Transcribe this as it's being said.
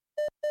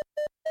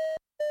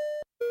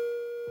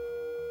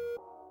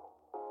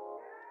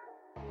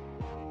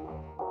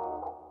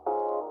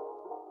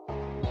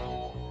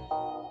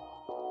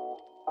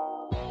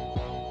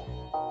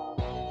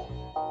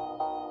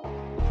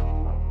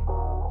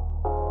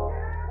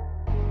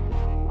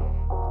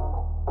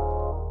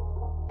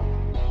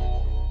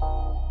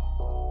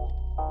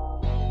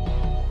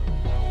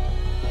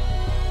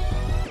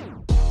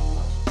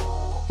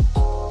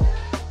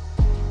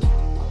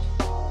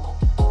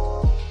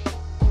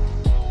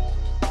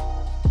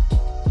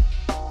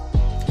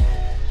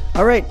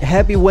All right,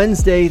 happy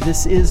Wednesday.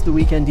 This is the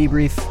Weekend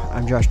Debrief.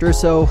 I'm Josh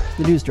Durso,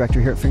 the news director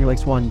here at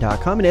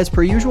FingerLakes1.com. And as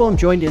per usual, I'm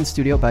joined in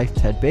studio by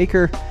Ted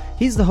Baker.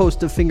 He's the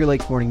host of Finger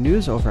Lakes Morning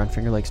News over on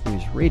Finger Lakes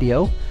News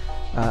Radio.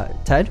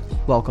 Ted,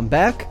 welcome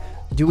back.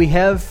 Do we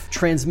have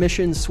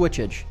transmission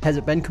switchage? Has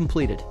it been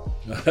completed?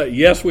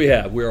 Yes, we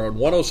have. We're on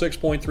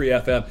 106.3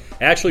 FM.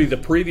 Actually, the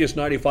previous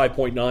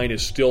 95.9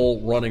 is still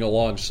running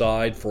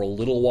alongside for a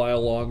little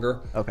while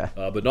longer. Okay.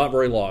 But not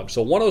very long.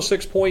 So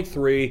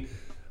 106.3,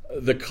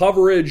 the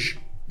coverage,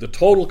 the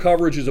total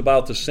coverage is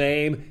about the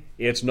same.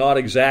 It's not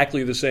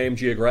exactly the same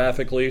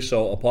geographically,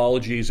 so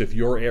apologies if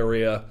your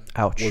area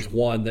was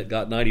one that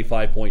got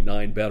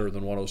 95.9 better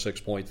than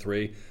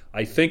 106.3.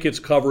 I think its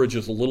coverage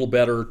is a little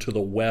better to the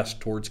west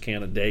towards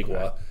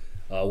Canandaigua,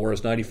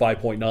 whereas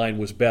 95.9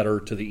 was better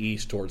to the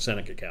east towards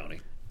Seneca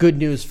County. Good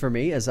news for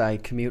me as I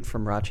commute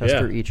from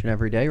Rochester each and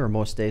every day, or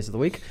most days of the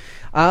week.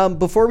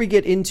 Before we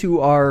get into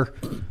our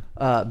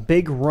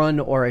big run,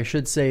 or I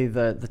should say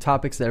the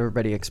topics that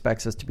everybody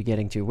expects us to be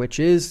getting to, which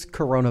is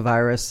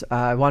coronavirus,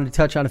 I wanted to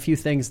touch on a few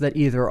things that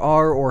either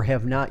are or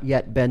have not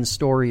yet been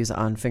stories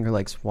on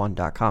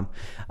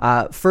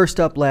FingerLakes1.com. First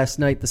up, last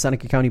night, the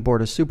Seneca County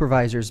Board of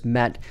Supervisors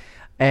met,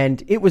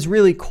 and it was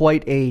really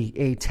quite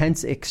a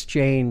tense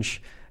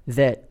exchange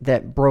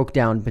that broke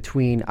down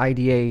between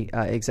IDA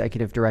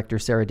Executive Director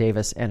Sarah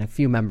Davis and a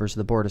few members of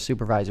the Board of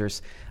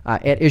Supervisors.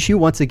 At issue,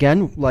 once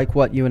again, like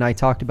what you and I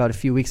talked about a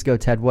few weeks ago,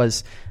 Ted,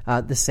 was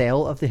the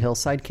sale of the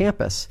Hillside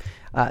campus.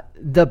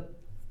 The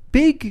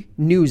big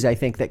news, I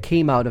think, that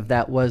came out of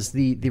that was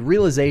the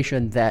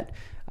realization that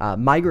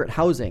migrant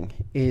housing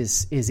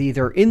is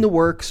either in the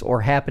works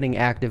or happening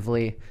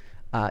actively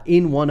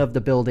in one of the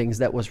buildings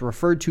that was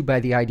referred to by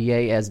the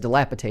IDA as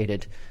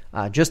dilapidated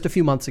just a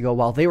few months ago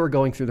while they were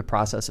going through the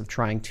process of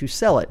trying to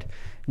sell it.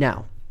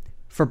 Now,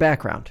 for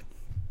background,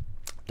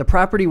 the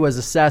property was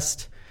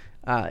assessed,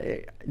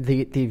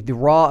 the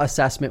raw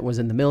assessment was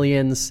in the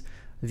millions.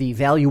 The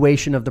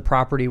valuation of the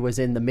property was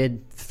in the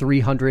mid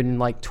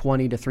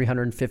 $320,000 to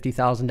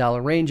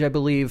 $350,000 range, I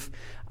believe.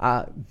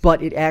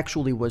 But it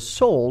actually was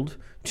sold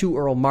to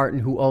Earl Martin,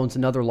 who owns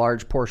another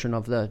large portion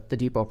of the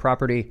depot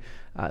property,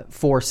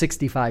 for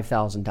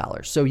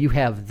 $65,000. So you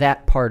have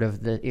that part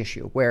of the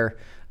issue where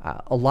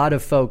a lot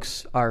of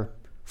folks are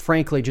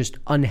frankly just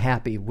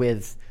unhappy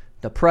with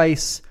the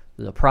price,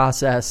 the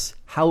process,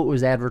 how it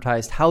was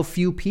advertised, how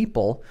few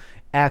people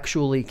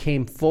actually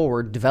came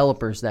forward,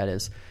 developers that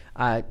is,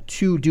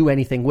 to do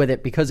anything with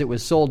it because it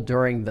was sold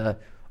during the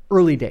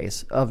early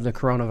days of the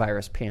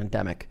coronavirus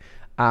pandemic.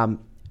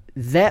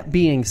 That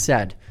being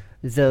said,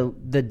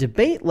 the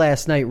debate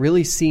last night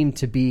really seemed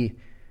to be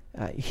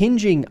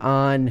hinging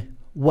on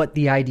what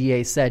the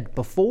IDA said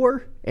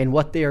before and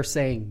what they are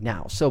saying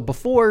now. So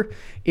before,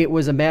 it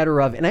was a matter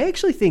of, and I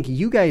actually think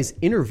you guys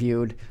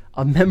interviewed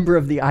a member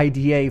of the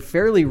IDA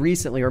fairly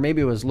recently, or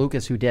maybe it was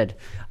Lucas who did,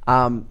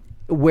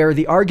 where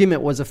the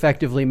argument was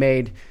effectively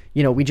made,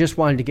 we just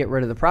wanted to get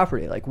rid of the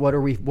property. Like, what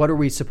are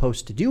we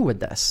supposed to do with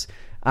this?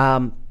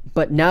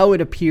 But now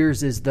it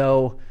appears as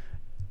though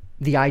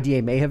the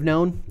IDA may have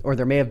known, or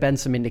there may have been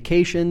some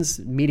indications,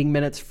 meeting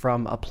minutes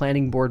from a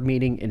planning board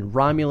meeting in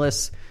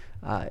Romulus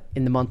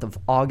in the month of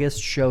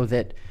August show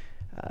that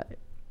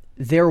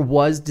there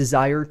was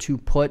desire to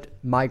put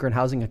migrant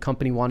housing. A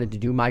company wanted to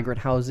do migrant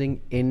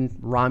housing in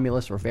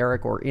Romulus or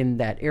Varick or in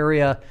that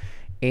area,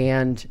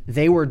 and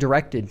they were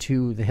directed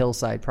to the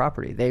Hillside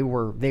property. They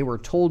were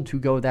told to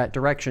go that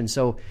direction.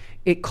 So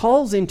it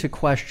calls into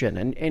question,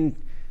 and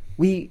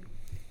we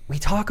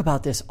talk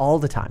about this all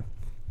the time.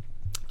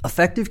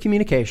 Effective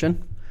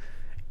communication,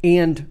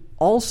 and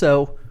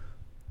also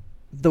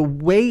the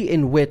way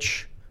in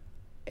which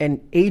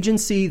an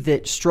agency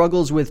that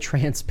struggles with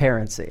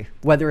transparency,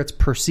 whether it's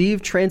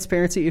perceived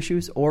transparency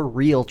issues or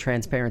real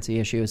transparency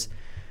issues,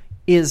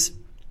 is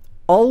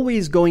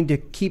always going to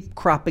keep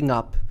cropping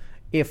up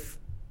if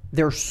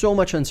there's so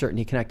much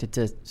uncertainty connected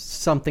to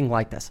something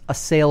like this, a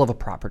sale of a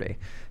property.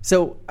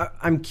 So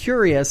I'm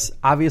curious,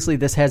 obviously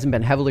this hasn't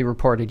been heavily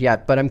reported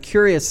yet, but I'm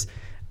curious,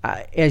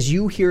 as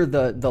you hear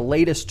the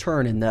latest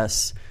turn in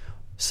this,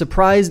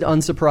 surprised,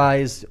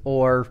 unsurprised,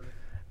 or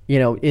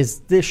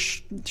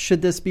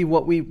should this be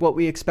what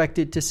we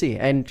expected to see?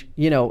 And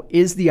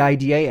is the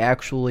IDA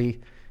actually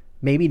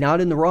maybe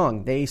not in the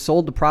wrong? They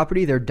sold the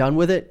property, they're done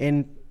with it,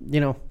 and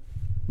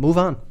move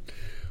on.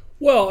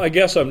 Well, I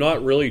guess I'm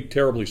not really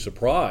terribly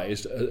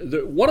surprised.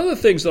 One of the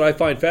things that I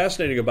find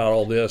fascinating about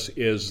all this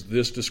is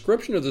this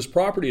description of this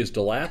property as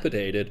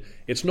dilapidated.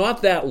 It's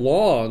not that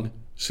long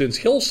since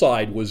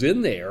Hillside was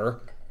in there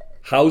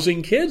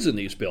housing kids in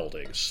these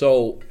buildings.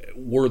 So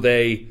were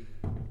they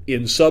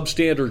in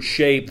substandard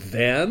shape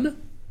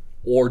then,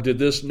 or did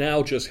this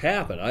now just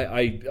happen?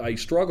 I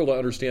struggle to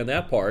understand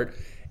that part.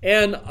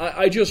 And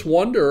I just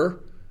wonder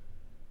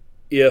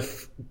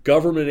if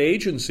government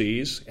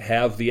agencies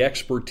have the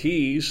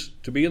expertise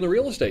to be in the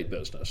real estate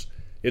business.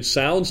 It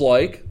sounds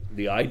like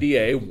the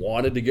IDA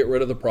wanted to get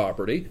rid of the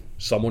property.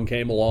 Someone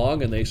came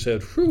along and they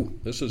said, "Whew,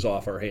 this is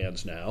off our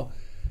hands now."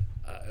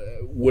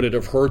 Would it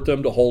have hurt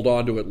them to hold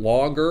on to it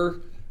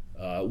longer?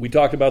 We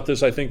talked about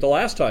this, I think, the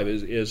last time,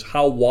 is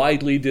how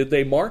widely did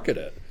they market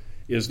it?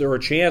 Is there a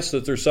chance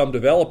that there's some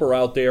developer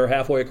out there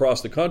halfway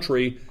across the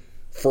country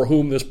for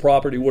whom this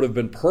property would have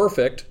been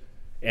perfect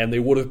and they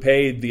would have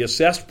paid the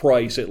assessed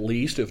price at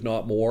least, if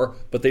not more,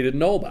 but they didn't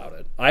know about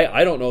it?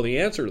 I don't know the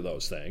answer to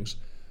those things.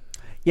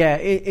 Yeah,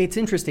 it's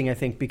interesting, I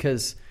think,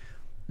 because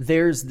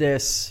there's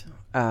this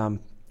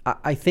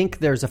I think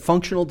there's a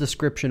functional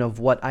description of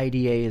what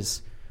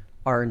IDAs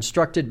are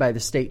instructed by the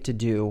state to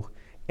do,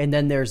 and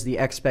then there's the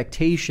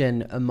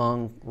expectation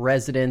among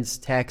residents,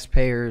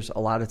 taxpayers, a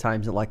lot of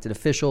times elected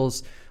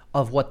officials,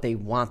 of what they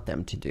want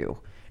them to do.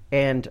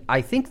 And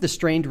I think the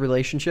strained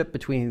relationship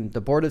between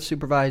the Board of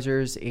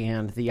Supervisors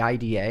and the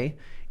IDA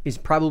is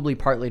probably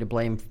partly to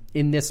blame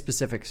in this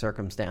specific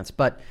circumstance.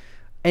 But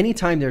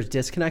anytime there's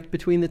disconnect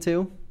between the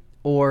two,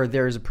 or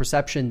there's a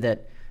perception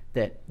that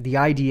the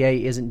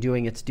IDA isn't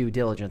doing its due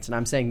diligence, and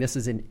I'm saying this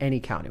is in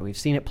any county. We've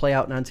seen it play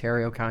out in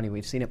Ontario County.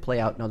 We've seen it play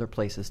out in other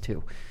places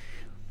too.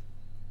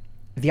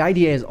 The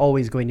IDA is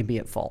always going to be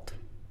at fault.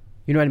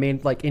 You know what I mean?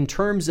 Like, in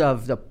terms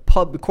of the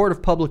court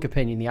of public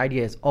opinion, the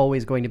IDA is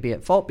always going to be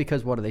at fault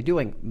because what are they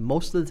doing?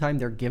 Most of the time,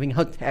 they're giving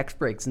out tax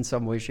breaks in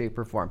some way, shape,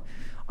 or form.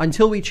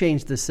 Until we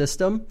change the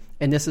system,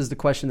 and this is the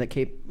question that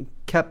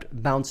kept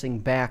bouncing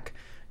back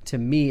to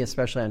me,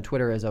 especially on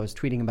Twitter as I was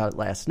tweeting about it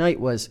last night,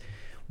 was,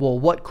 well,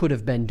 what could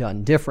have been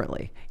done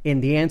differently?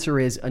 And the answer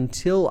is,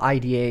 until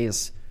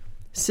IDAs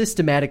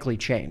systematically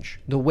change,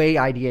 the way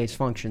IDAs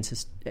function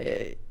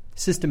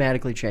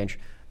systematically change,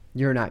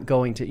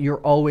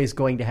 you're always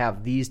going to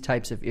have these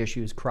types of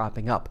issues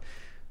cropping up.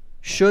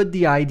 Should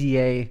the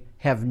IDA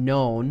have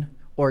known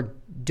or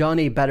done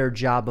a better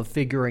job of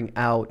figuring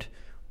out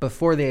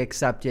before they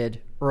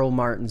accepted Earl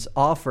Martin's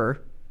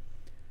offer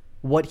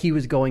what he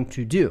was going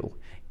to do?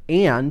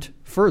 And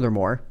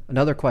furthermore,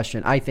 another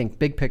question, I think,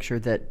 big picture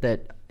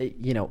that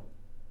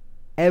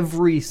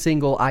every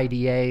single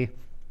IDA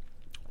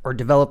or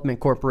development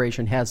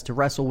corporation has to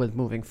wrestle with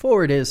moving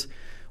forward is,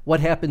 what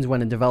happens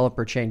when a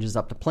developer changes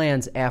up the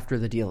plans after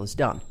the deal is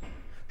done?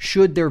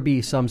 Should there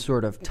be some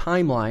sort of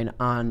timeline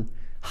on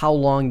how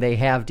long they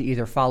have to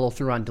either follow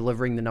through on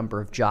delivering the number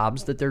of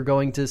jobs that they're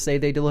going to say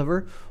they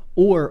deliver,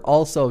 or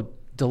also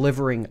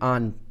delivering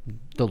on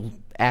the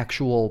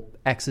actual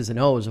X's and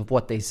O's of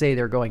what they say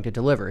they're going to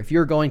deliver? If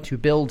you're going to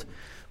build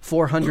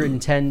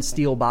 410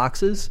 steel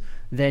boxes,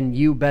 then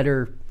you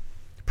better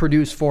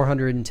produce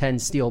 410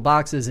 steel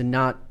boxes and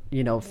not,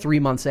 3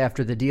 months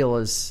after the deal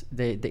is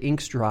the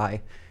ink's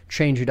dry,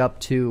 change it up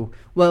to,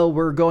 well,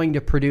 we're going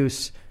to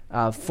produce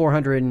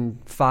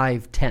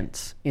 405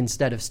 tents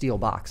instead of steel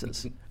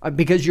boxes,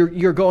 because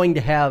you're going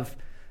to have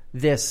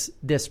this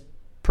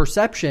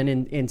perception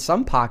in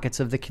some pockets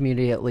of the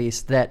community, at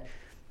least, that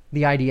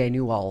the IDA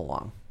knew all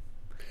along.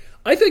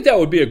 I think that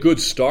would be a good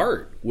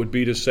start, would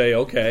be to say,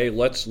 okay,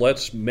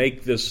 let's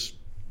make this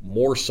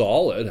more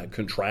solid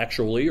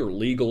contractually or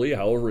legally,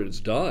 however it's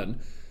done,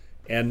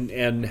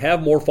 and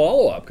have more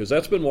follow-up, because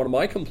that's been one of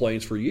my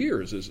complaints for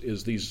years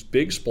is these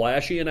big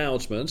splashy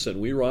announcements,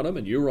 and we run them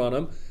and you run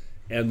them,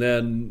 and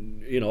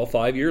then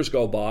 5 years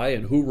go by,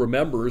 and who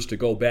remembers to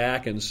go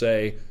back and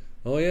say,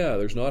 oh yeah,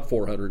 there's not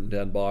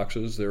 410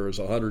 boxes, there's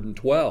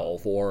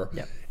 112, or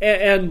yeah.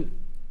 And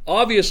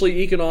obviously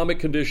economic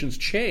conditions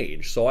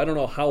change, so I don't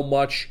know how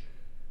much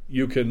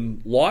you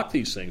can lock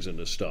these things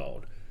into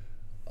stone.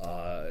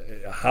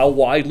 How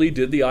widely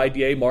did the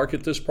IDA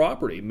market this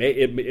property?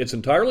 It's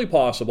entirely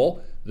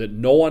possible that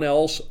no one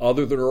else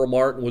other than Earl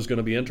Martin was going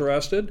to be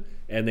interested,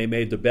 and they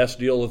made the best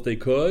deal that they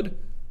could,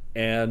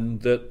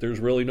 and that there's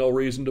really no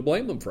reason to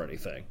blame them for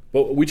anything.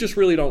 But we just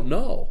really don't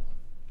know.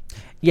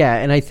 Yeah,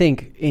 and I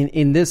think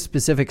in this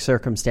specific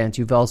circumstance,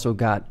 you've also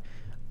got,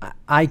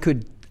 I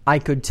could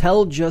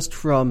tell just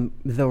from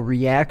the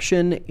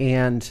reaction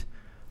and,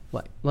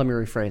 let me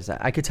rephrase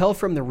that. I could tell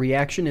from the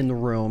reaction in the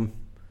room,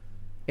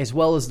 as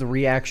well as the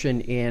reaction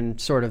in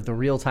sort of the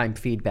real-time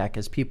feedback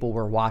as people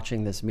were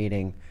watching this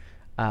meeting,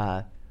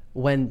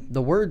 when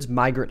the words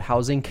migrant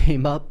housing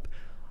came up,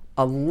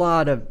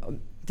 that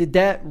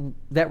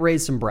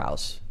raised some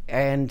brows.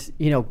 And,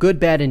 good,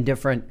 bad, and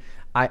different.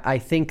 I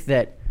think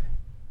that,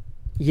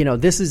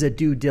 this is a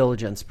due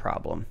diligence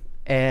problem.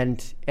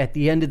 And at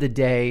the end of the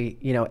day,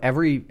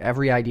 every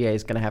IDA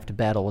is going to have to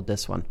battle with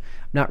this one.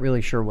 I'm not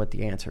really sure what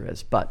the answer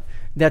is, but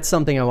that's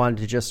something I wanted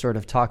to just sort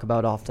of talk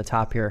about off the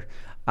top here.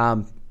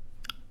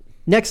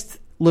 Next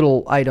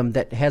little item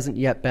that hasn't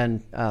yet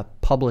been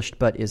published,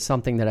 but is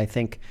something that I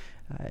think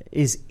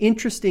is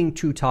interesting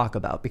to talk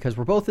about, because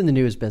we're both in the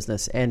news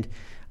business, and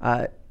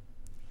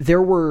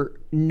there were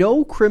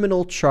no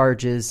criminal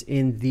charges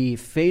in the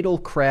fatal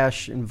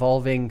crash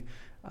involving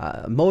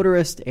a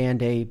motorist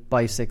and a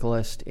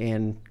bicyclist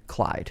in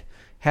Clyde.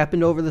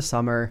 Happened over the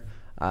summer.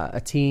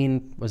 A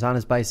teen was on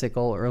his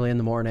bicycle early in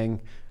the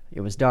morning. It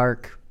was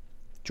dark.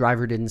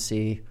 Driver didn't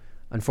see.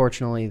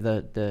 Unfortunately,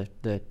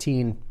 the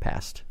teen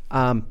passed.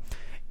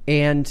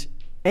 And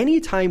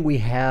anytime we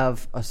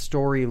have a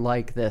story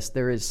like this,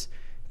 there is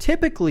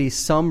typically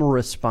some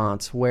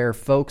response where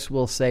folks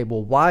will say,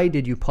 well, why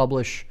did you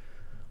publish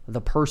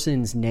the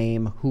person's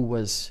name who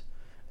was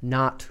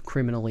not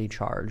criminally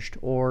charged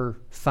or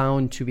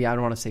found to be, I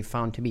don't want to say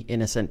found to be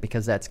innocent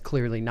because that's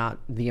clearly not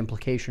the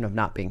implication of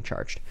not being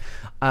charged.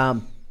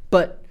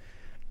 But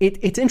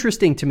it's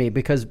interesting to me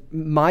because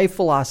my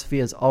philosophy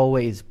has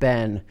always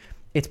been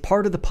it's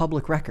part of the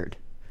public record.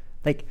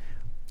 Like,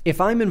 if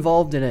I'm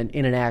involved in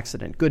an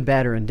accident, good,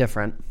 bad, or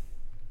indifferent,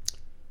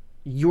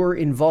 you're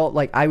involved.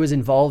 Like, I was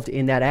involved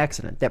in that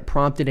accident that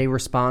prompted a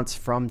response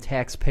from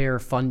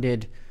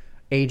taxpayer-funded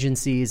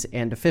agencies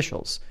and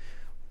officials.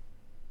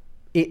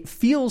 It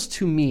feels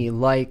to me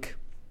like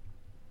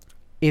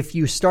if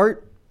you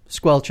start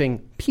squelching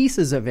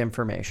pieces of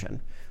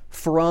information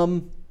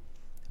from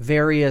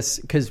various,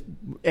 because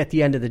at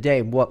the end of the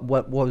day, what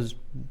was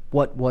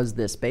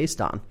this based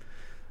on?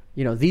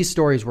 You know, these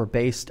stories were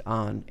based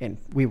on, and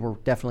we were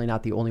definitely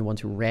not the only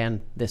ones who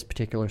ran this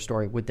particular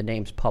story with the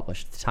names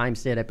published. The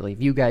Times did, I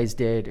believe you guys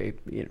did,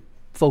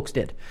 folks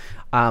did.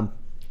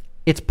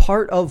 It's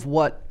part of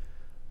what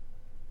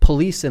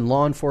police and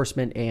law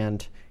enforcement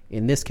and,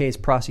 in this case,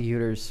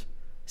 prosecutors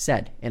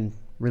said and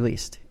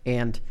released.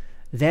 And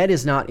that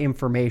is not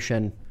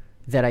information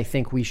that I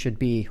think we should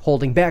be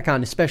holding back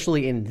on,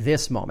 especially in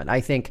this moment.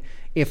 I think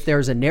if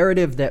there's a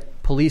narrative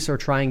that police are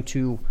trying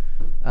to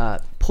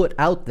put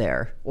out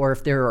there, or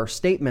if there are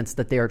statements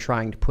that they are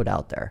trying to put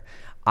out there,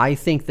 I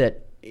think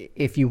that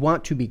if you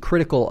want to be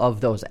critical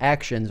of those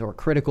actions or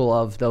critical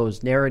of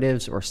those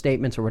narratives or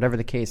statements or whatever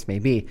the case may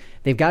be,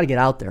 they've got to get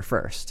out there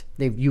first.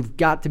 You've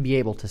got to be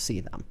able to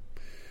see them.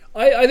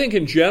 I think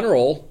in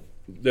general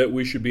that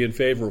we should be in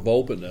favor of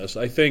openness.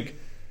 I think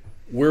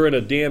we're in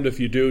a damned if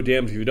you do,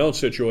 damned if you don't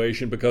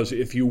situation, because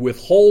if you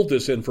withhold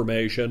this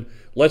information,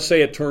 let's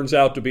say it turns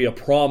out to be a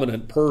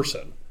prominent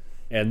person,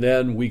 and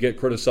then we get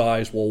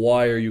criticized, well,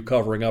 why are you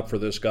covering up for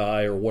this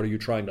guy, or what are you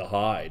trying to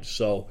hide?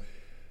 So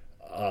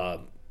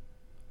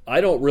I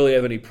don't really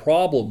have any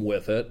problem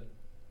with it,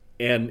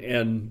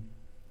 and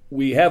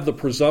we have the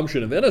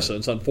presumption of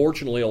innocence.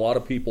 Unfortunately, a lot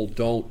of people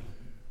don't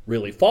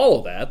really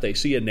follow that. They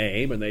see a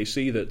name, and they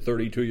see that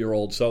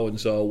 32-year-old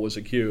so-and-so was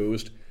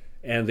accused,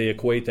 and they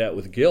equate that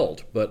with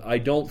guilt. But I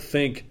don't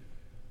think,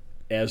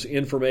 as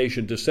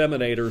information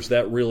disseminators,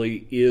 that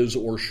really is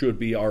or should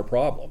be our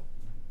problem.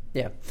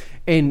 Yeah.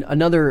 And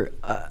another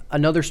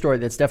story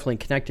that's definitely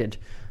connected,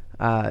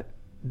 the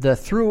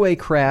throughway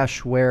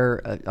crash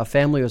where a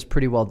family was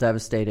pretty well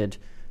devastated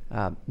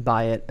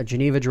by it. A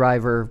Geneva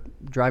driver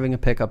driving a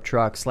pickup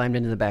truck slammed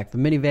into the back of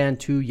a minivan.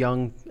 2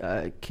 young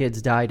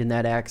kids died in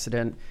that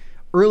accident.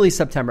 Early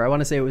September, I want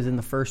to say it was in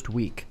the first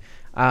week.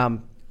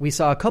 We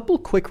saw a couple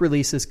quick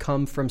releases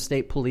come from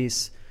state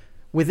police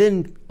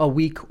within a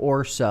week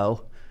or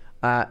so,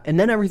 and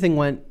then everything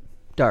went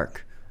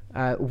dark.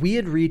 We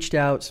had reached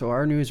out, so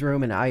our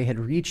newsroom and I had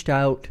reached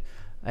out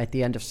at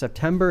the end of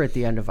September, at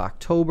the end of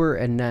October,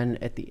 and then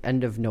at the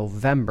end of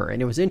November.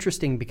 And it was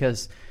interesting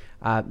because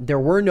there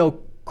were no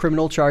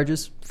criminal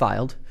charges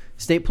filed.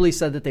 State police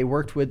said that they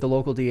worked with the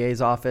local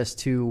DA's office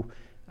to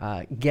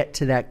get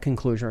to that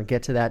conclusion or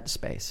get to that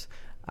space.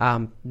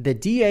 The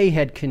DA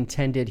had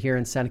contended here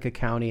in Seneca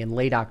County in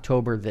late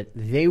October that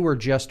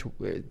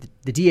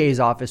the DA's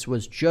office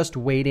was just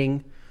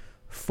waiting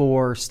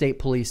for state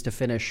police to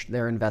finish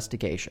their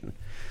investigation.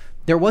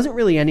 There wasn't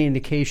really any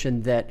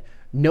indication that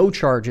no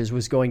charges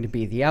was going to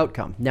be the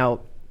outcome.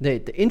 Now,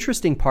 the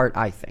interesting part,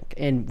 I think,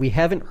 and we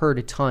haven't heard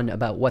a ton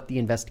about what the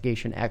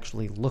investigation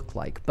actually looked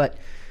like, but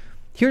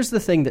here's the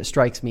thing that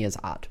strikes me as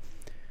odd.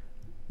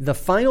 The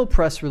final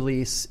press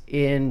release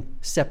in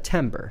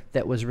September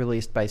that was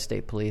released by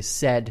state police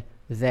said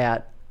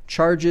that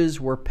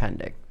charges were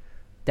pending.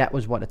 That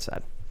was what it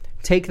said.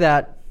 Take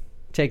that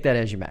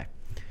as you may.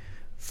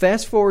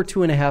 Fast forward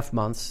 2.5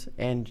 months,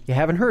 and you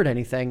haven't heard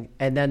anything,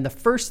 and then the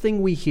first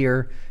thing we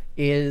hear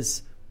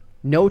is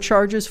no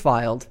charges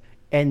filed,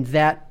 and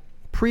that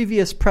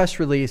previous press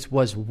release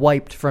was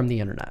wiped from the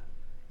internet.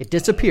 It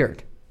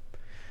disappeared.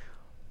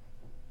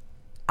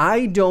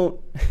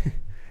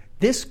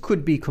 This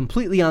could be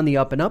completely on the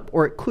up and up,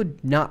 or it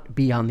could not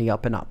be on the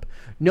up and up.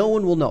 No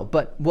one will know.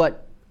 But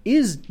what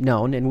is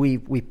known, and we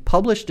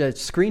published a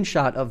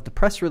screenshot of the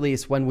press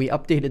release when we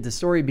updated the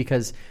story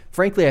because,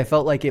 frankly, I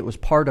felt like it was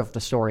part of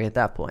the story at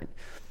that point.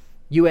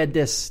 You had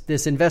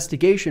this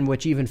investigation,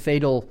 which even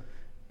fatal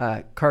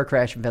car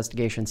crash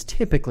investigations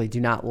typically do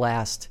not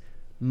last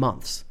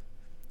months.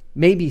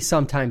 Maybe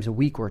sometimes a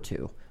week or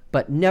two,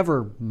 but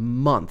never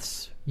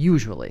months,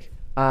 usually.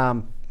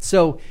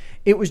 So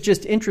it was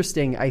just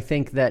interesting, I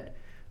think, that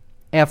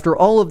after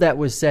all of that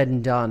was said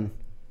and done,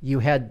 you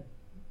had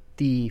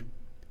the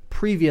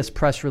previous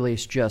press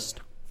release just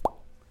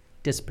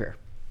disappear.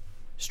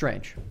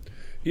 Strange.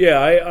 Yeah,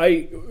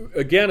 I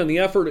again, in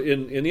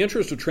the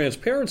interest of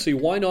transparency,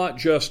 why not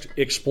just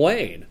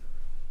explain?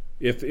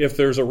 If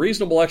there's a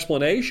reasonable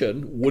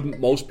explanation, wouldn't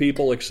most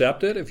people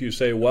accept it? If you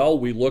say, well,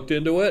 we looked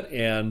into it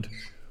and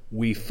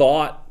we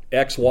thought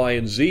X, Y,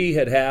 and Z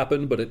had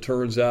happened, but it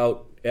turns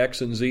out X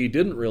and Z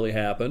didn't really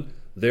happen,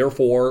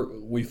 therefore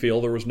we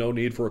feel there was no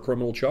need for a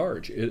criminal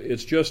charge.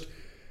 It's just,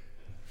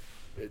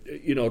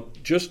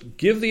 just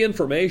give the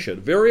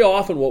information. Very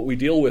often what we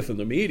deal with in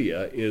the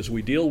media is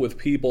we deal with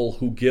people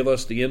who give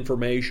us the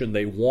information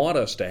they want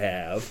us to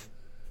have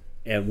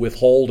and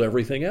withhold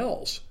everything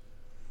else.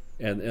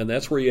 And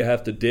that's where you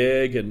have to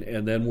dig,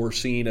 and then we're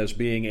seen as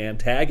being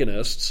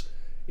antagonists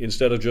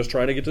instead of just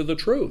trying to get to the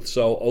truth.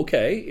 So,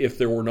 okay, if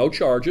there were no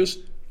charges,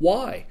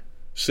 why?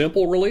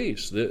 Simple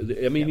release.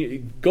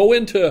 Go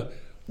into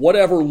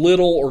whatever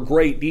little or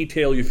great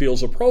detail you feel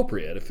is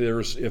appropriate. If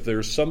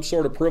there's some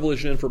sort of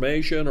privileged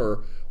information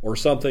or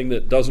something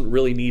that doesn't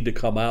really need to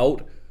come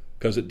out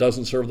because it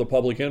doesn't serve the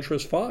public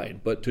interest,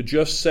 fine. But to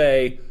just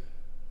say,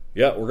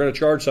 yeah, we're going to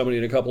charge somebody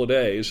in a couple of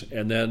days,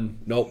 and then,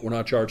 nope, we're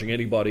not charging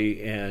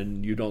anybody,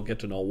 and you don't get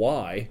to know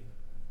why,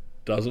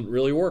 doesn't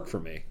really work for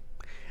me.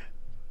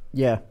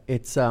 Yeah,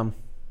 it's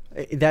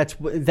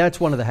that's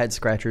one of the head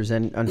scratchers,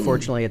 and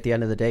unfortunately, at the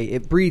end of the day,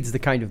 it breeds the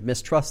kind of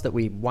mistrust that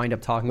we wind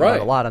up talking about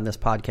a lot on this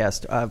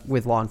podcast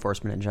with law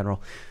enforcement in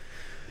general.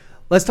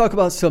 Let's talk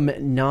about some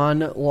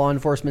non-law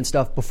enforcement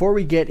stuff before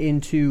we get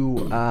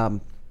into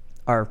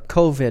our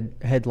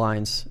COVID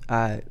headlines.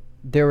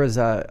 There was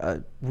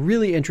a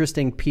really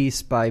interesting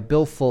piece by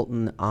Bill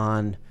Fulton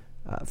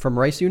from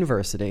Rice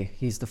University.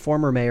 He's the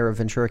former mayor of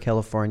Ventura,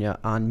 California,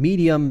 on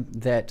Medium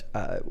that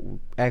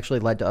actually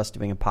led to us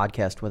doing a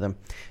podcast with him,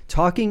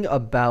 talking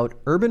about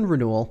urban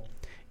renewal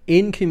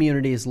in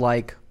communities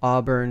like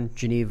Auburn,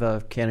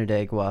 Geneva,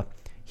 Canandaigua.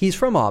 He's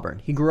from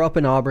Auburn. He grew up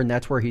in Auburn.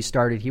 That's where he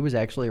started. He was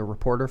actually a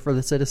reporter for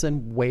The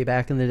Citizen way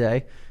back in the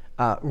day.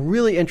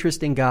 Really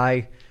interesting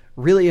guy.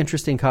 Really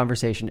interesting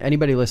conversation.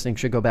 Anybody listening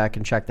should go back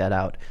and check that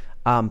out.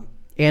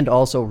 And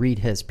also read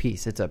his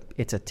piece. It's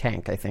a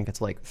tank. I think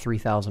it's like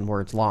 3,000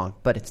 words long,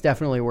 but it's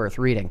definitely worth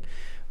reading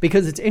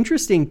because it's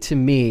interesting to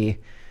me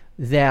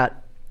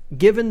that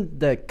given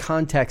the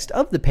context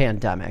of the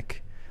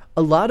pandemic,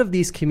 a lot of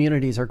these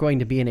communities are going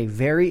to be in a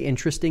very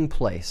interesting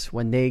place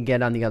when they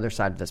get on the other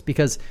side of this,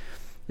 because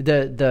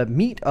the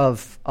meat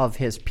of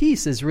his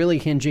piece is really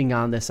hinging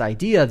on this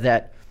idea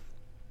that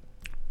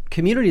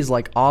communities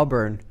like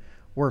Auburn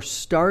were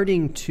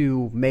starting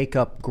to make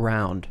up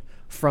ground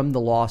from the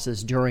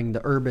losses during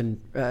the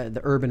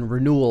urban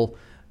renewal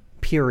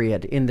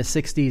period in the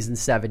 60s and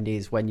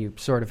 70s, when you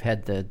sort of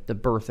had the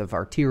birth of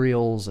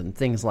arterials and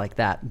things like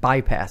that,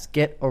 bypass,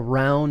 get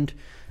around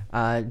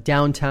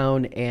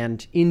downtown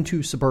and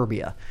into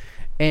suburbia.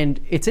 And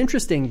it's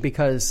interesting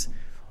because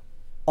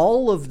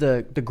all of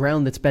the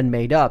ground that's been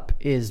made up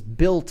is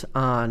built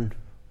on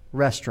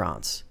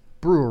restaurants,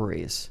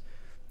 breweries,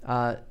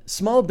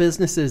 small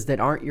businesses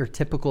that aren't your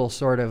typical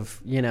sort of,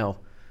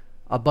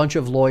 a bunch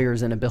of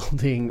lawyers in a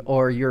building,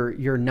 or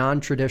your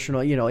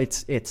non-traditional,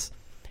 it's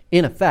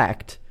in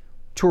effect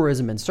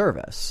tourism and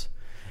service.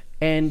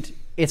 And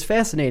it's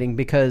fascinating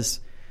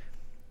because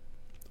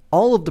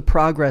all of the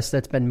progress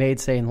that's been made,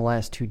 say, in the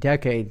last 2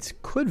 decades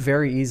could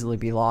very easily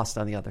be lost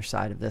on the other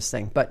side of this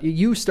thing. But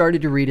you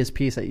started to read his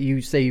piece. You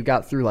say you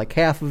got through like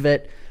half of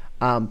it.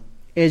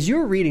 As you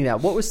were reading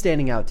that, what was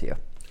standing out to you?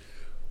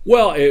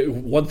 Well,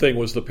 one thing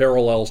was the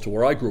parallels to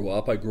where I grew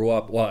up.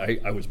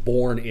 I was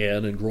born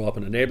in and grew up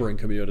in a neighboring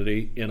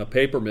community in a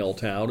paper mill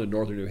town in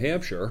northern New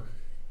Hampshire,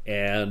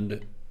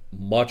 and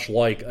much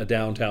like a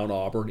downtown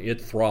Auburn, it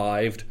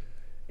thrived.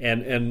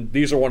 And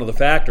these are one of the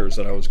factors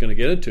that I was going to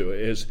get into,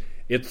 is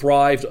it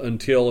thrived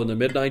until in the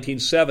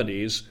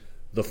mid-1970s,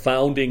 the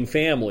founding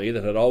family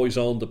that had always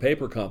owned the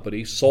paper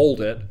company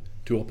sold it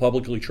to a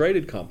publicly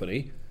traded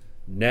company.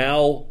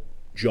 Now,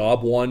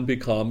 job one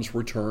becomes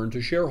return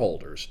to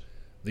shareholders.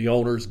 The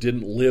owners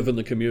didn't live in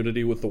the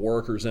community with the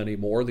workers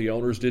anymore. The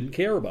owners didn't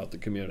care about the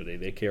community.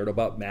 They cared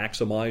about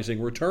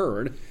maximizing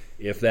return.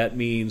 If that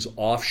means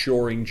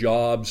offshoring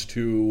jobs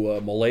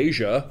to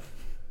Malaysia,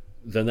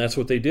 then that's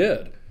what they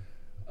did.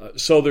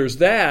 So there's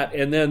that,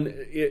 and then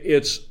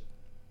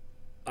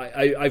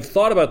I've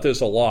thought about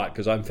this a lot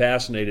because I'm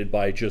fascinated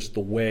by just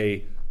the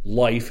way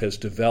life has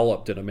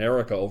developed in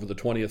America over the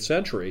 20th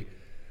century.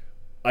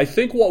 I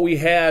think what we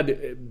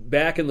had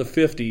back in the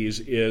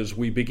 50s is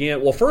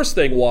first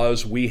thing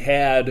was we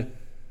had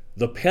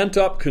the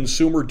pent-up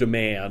consumer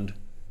demand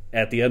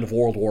at the end of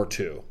World War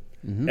II.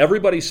 Mm-hmm.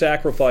 Everybody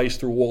sacrificed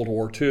through World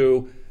War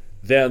II.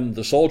 Then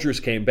the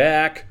soldiers came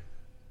back,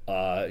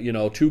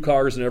 2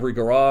 cars in every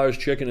garage,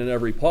 chicken in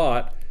every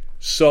pot.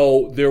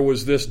 So there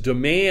was this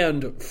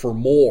demand for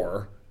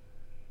more,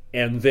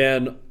 and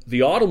then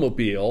the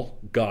automobile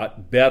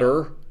got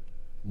better,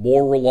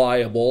 more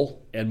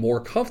reliable, and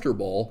more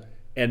comfortable.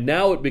 And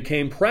now it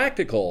became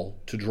practical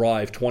to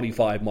drive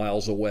 25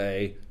 miles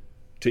away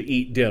to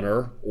eat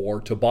dinner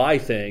or to buy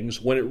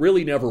things when it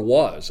really never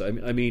was. I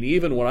mean,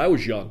 even when I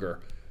was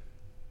younger,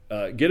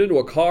 get into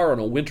a car on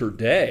a winter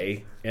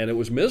day and it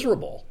was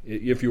miserable.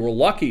 If you were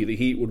lucky, the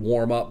heat would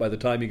warm up by the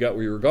time you got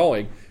where you were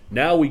going.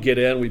 Now we get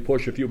in, we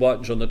push a few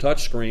buttons on the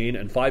touch screen,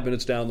 and 5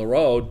 minutes down the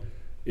road,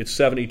 it's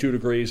 72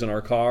 degrees in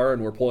our car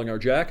and we're pulling our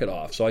jacket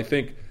off. So I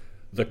think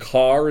the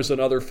car is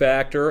another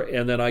factor.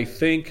 And then I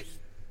think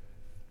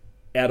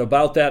at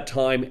about that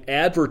time,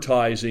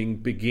 advertising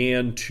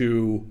began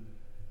to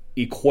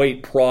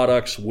equate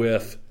products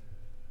with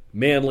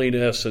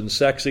manliness and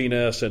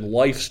sexiness and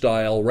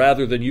lifestyle,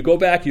 rather than you go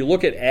back, you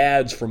look at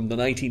ads from the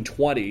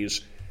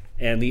 1920s,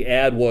 and the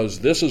ad was,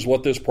 this is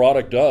what this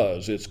product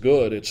does. It's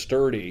good. It's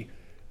sturdy.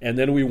 And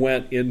then we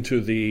went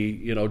into the,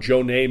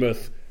 Joe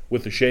Namath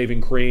with the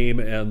shaving cream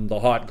and the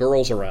hot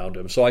girls around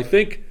him. So I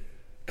think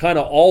kind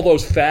of all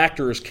those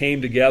factors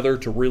came together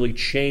to really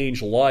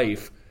change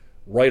life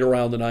right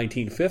around the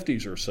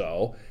 1950s or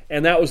so.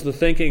 And that was the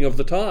thinking of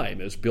the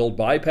time, is build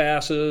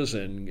bypasses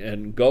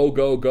and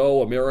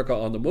go, America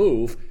on the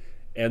move.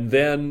 And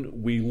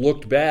then we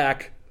looked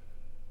back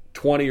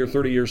 20 or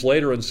 30 years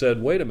later and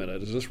said, wait a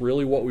minute, is this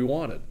really what we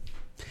wanted?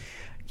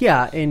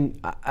 Yeah,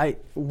 and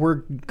we're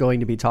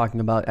going to be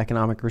talking about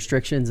economic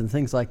restrictions and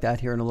things like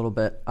that here in a little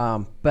bit.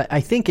 But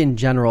I think in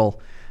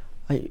general,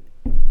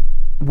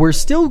 we're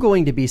still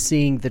going to be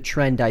seeing the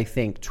trend, I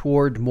think,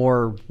 toward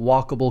more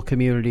walkable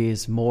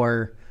communities,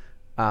 more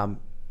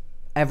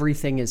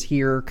everything is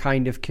here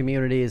kind of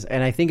communities.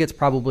 And I think it's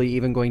probably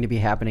even going to be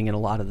happening in a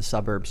lot of the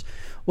suburbs.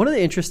 One of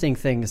the interesting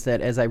things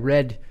that, as I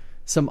read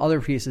some other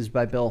pieces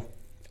by Bill,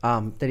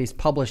 that he's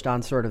published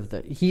on sort of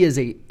he is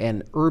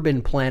an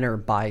urban planner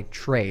by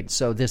trade.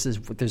 So this is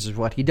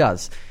what he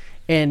does.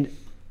 And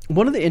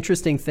one of the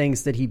interesting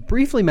things that he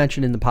briefly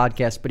mentioned in the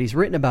podcast, but he's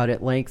written about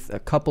at length a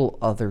couple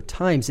other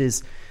times,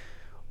 is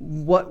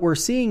what we're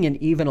seeing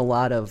in even a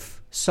lot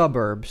of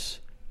suburbs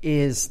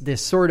is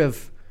this sort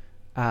of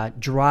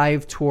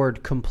drive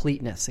toward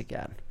completeness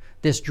again.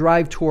 This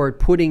drive toward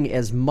putting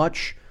as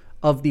much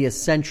of the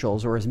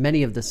essentials, or as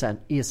many of the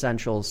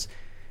essentials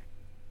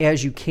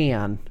as you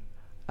can,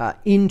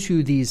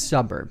 into these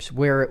suburbs,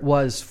 where it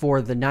was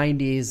for the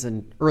 90s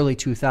and early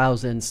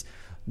 2000s,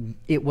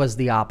 it was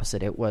the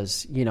opposite. It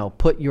was,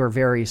 put your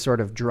very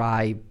sort of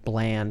dry,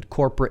 bland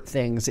corporate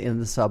things in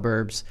the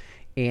suburbs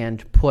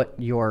and put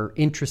your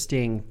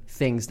interesting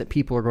things that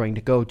people are going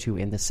to go to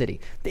in the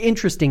city. The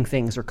interesting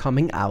things are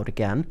coming out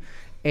again,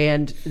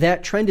 and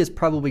that trend is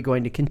probably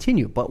going to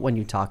continue. But when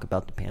you talk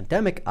about the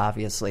pandemic,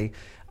 obviously,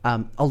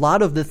 a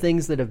lot of the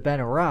things that have been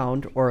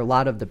around, or a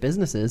lot of the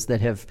businesses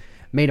that have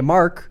made a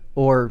mark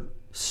or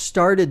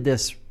started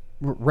this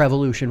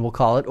revolution, we'll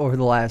call it, over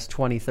the last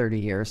 20, 30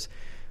 years,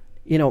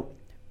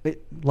 it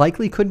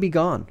likely could be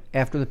gone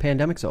after the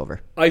pandemic's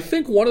over. I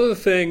think one of the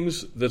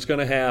things that's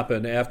going to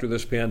happen after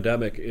this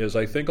pandemic is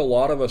I think a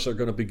lot of us are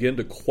going to begin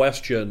to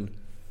question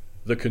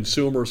the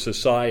consumer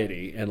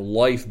society and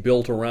life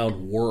built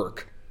around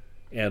work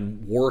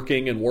and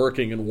working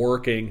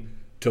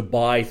to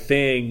buy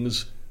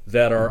things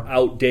that are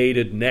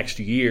outdated next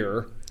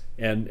year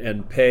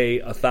and pay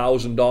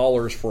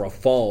 $1,000 for a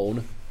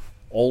phone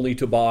only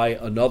to buy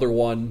another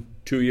one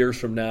 2 years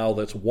from now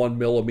that's 1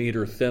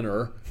 millimeter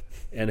thinner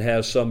and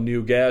has some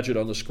new gadget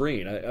on the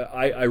screen.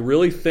 I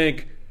really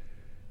think,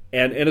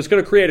 and it's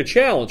going to create a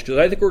challenge, because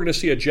I think we're going to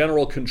see a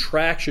general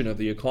contraction of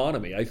the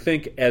economy. I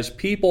think as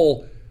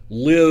people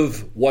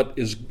live what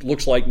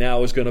looks like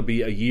now is going to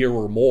be a year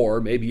or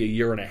more, maybe a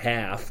year and a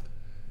half,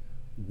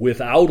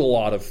 without a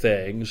lot of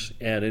things,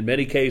 and in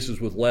many cases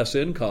with less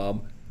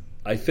income,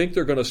 I think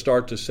they're going to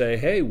start to say,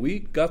 hey, we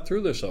got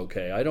through this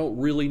okay. I don't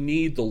really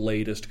need the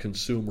latest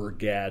consumer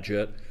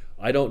gadget.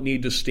 I don't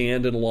need to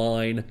stand in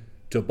line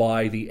to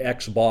buy the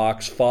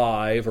Xbox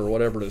 5 or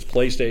whatever it is,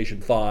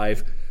 PlayStation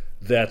 5,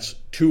 that's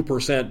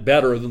 2%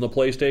 better than the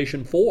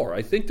PlayStation 4.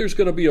 I think there's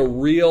going to be a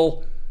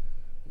real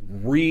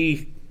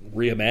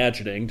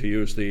reimagining, to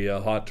use the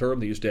hot term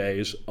these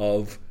days,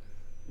 of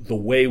the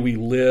way we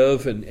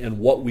live and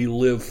what we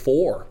live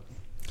for.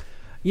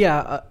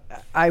 Yeah,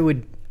 I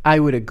would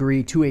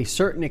agree to a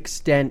certain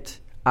extent.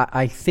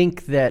 I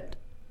think that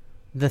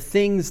the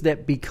things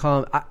that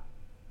become...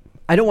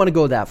 I don't want to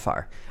go that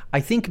far. I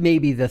think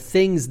maybe the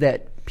things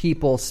that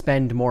people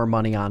spend more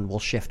money on will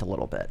shift a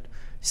little bit.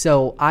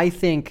 So I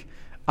think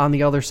on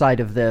the other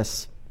side of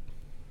this,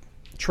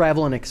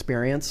 travel and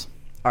experience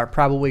are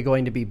probably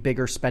going to be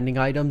bigger spending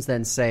items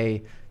than,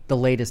 say, the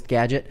latest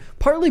gadget.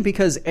 Partly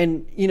because,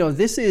 and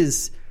this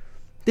is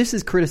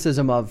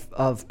criticism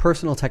of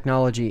personal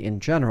technology in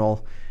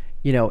general.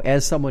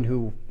 As someone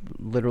who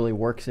literally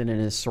works in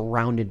and is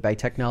surrounded by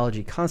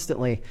technology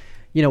constantly,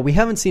 we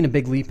haven't seen a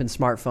big leap in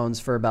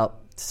smartphones for about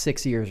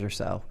 6 years or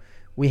so.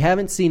 We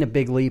haven't seen a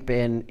big leap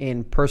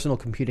in personal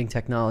computing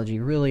technology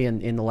really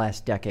in the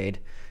last decade.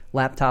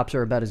 Laptops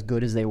are about as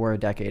good as they were a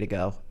decade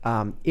ago.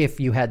 If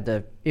you had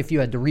the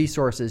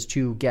resources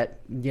to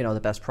get the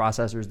best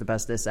processors, the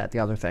best this, that, the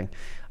other thing,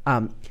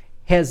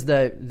 has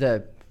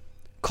the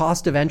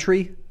cost of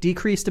entry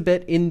decreased a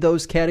bit in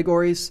those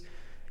categories?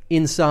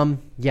 In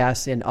some,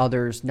 yes. In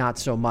others, not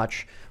so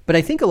much. But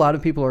I think a lot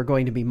of people are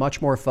going to be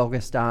much more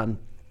focused on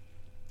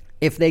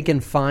if they can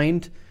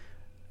find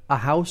a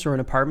house or an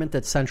apartment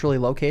that's centrally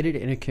located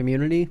in a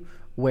community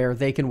where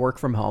they can work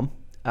from home.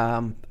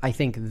 I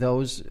think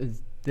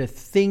the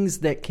things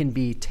that can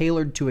be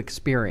tailored to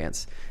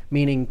experience,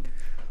 meaning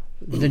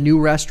the new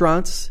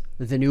restaurants,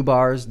 the new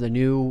bars, the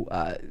new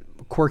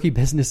quirky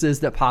businesses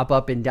that pop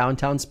up in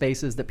downtown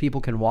spaces that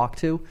people can walk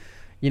to,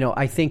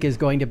 I think is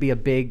going to be a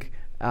big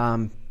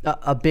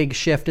a big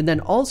shift. And then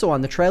also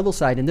on the travel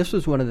side, and this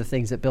was one of the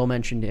things that Bill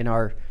mentioned in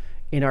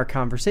our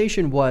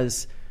conversation,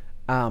 was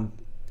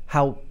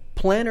how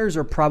planners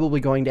are probably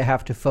going to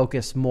have to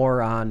focus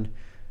more on,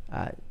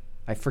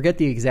 I forget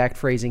the exact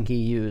phrasing he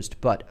used,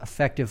 but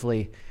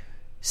effectively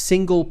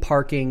single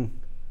parking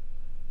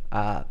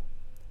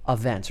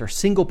events or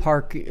single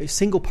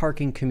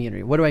parking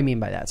community. What do I mean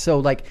by that? So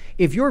like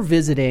if you're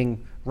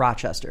visiting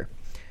Rochester,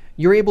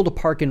 you're able to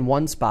park in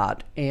one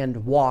spot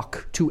and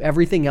walk to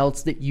everything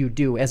else that you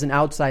do as an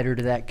outsider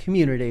to that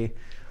community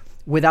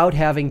without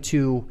having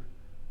to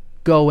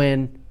go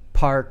in,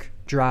 park,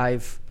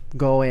 drive,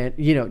 go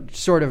in,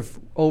 sort of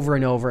over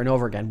and over and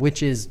over again,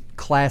 which is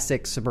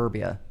classic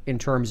suburbia in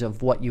terms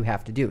of what you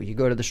have to do. You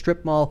go to the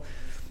strip mall,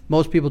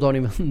 most people don't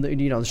even,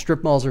 the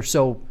strip malls are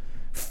so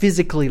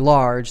physically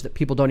large that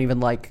people don't even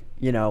like,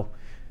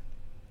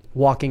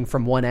 walking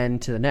from one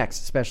end to the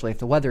next, especially if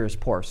the weather is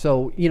poor.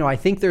 So, I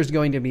think there's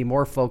going to be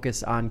more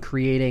focus on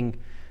creating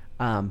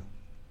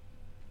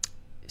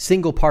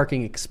single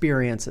parking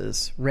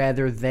experiences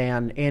rather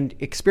than, and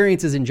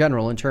experiences in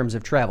general in terms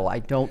of travel. I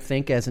don't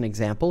think, as an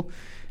example,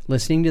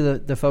 listening to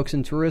the folks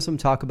in tourism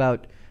talk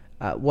about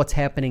what's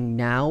happening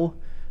now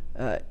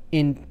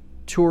in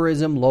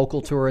tourism,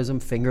 local tourism,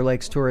 Finger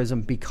Lakes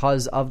tourism,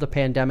 because of the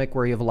pandemic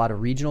where you have a lot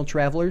of regional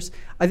travelers,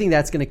 I think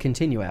that's going to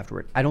continue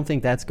afterward. I don't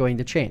think that's going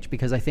to change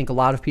because I think a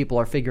lot of people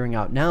are figuring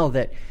out now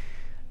that,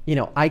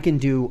 I can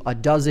do a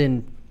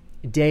dozen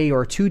day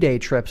or 2 day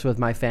trips with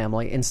my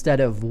family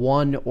instead of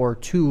 1 or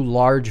 2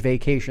 large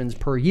vacations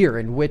per year.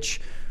 And which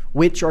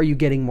are you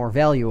getting more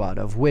value out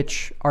of?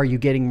 Which are you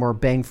getting more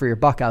bang for your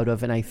buck out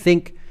of? And I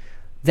think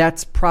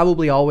that's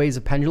probably always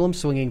a pendulum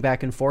swinging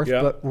back and forth.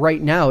 Yeah. But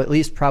right now, at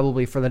least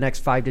probably for the next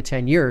 5 to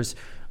 10 years,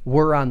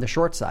 we're on the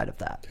short side of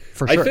that,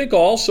 for sure. I think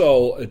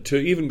also, to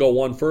even go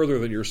one further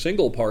than your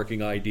single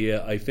parking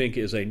idea, I think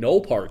is a no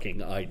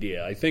parking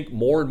idea. I think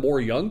more and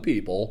more young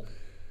people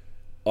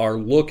are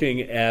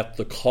looking at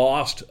the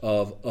cost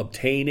of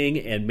obtaining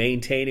and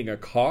maintaining a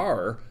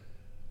car,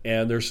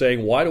 and they're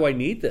saying, why do I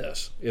need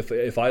this?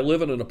 If I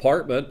live in an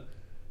apartment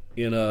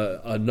in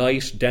a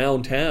nice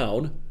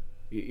downtown,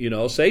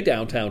 say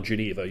downtown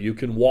Geneva, you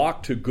can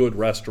walk to good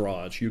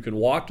restaurants. You can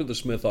walk to the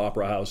Smith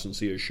Opera House and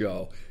see a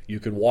show. You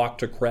can walk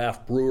to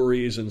craft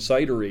breweries and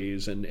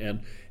cideries.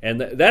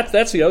 And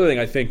that's the other thing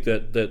I think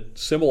that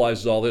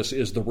symbolizes all this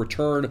is the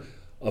return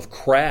of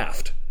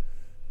craft.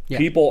 Yeah.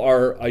 People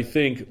are, I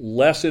think,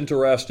 less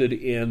interested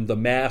in the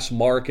mass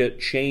market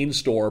chain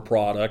store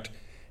product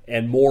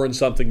and more in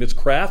something that's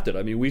crafted.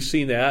 I mean, we've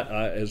seen that,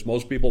 as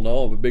most people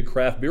know, I'm a big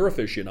craft beer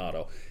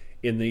aficionado.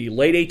 In the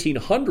late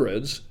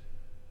 1800s,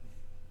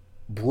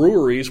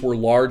 breweries were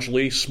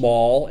largely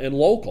small and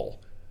local.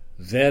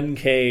 Then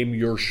came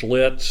your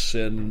Schlitz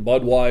and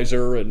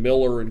Budweiser and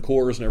Miller and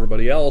Coors and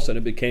everybody else, and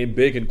it became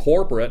big and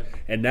corporate,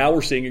 and now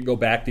we're seeing it go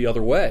back the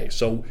other way.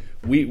 So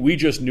we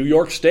just, New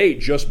York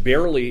State just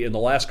barely in the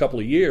last couple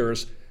of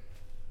years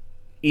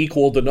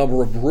equaled the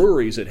number of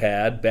breweries it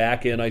had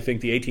back in, I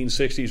think, the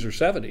 1860s or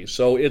 70s.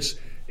 So it's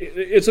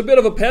a bit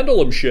of a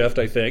pendulum shift,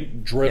 I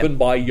think, driven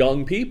by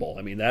young people.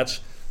 I mean, that's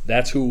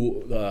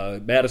who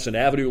Madison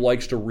Avenue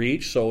likes to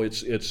reach. So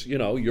it's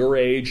your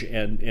age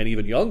and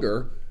even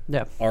younger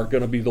are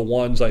going to be the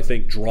ones, I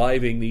think,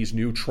 driving these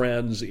new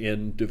trends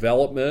in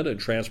development and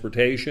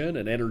transportation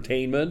and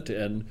entertainment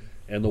and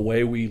the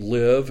way we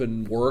live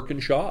and work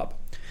and shop.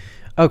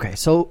 Okay,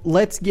 so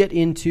let's get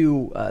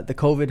into the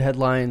COVID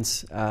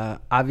headlines.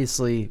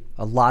 Obviously,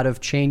 a lot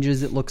of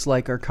changes, it looks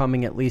like, are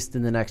coming at least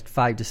in the next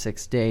 5 to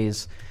 6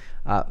 days.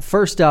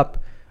 First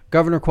up,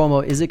 Governor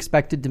Cuomo is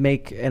expected to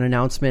make an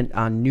announcement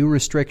on new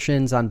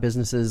restrictions on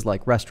businesses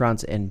like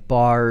restaurants and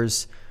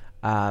bars.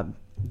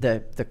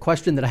 The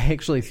question that I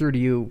actually threw to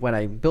you when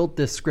I built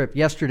this script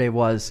yesterday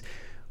was,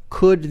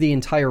 could the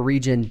entire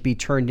region be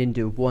turned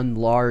into one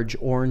large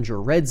orange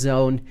or red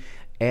zone?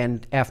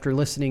 And after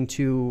listening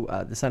to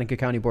the Seneca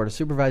County Board of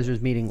Supervisors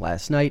meeting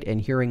last night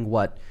and hearing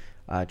what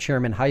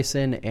Chairman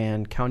Hyson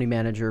and County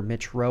Manager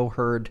Mitch Rowe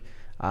heard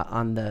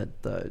on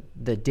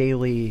the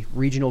daily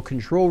regional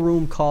control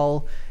room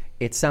call,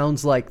 it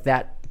sounds like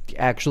that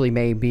actually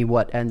may be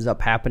what ends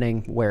up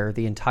happening, where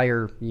the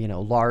entire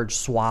large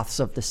swaths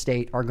of the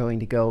state are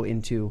going to go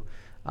into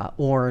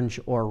orange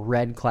or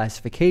red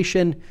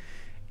classification.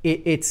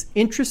 It's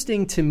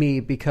interesting to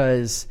me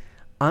because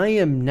I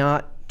am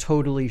not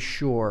totally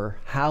sure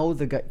how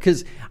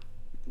because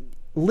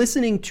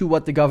listening to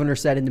what the governor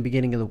said in the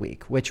beginning of the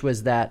week, which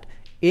was that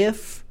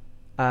if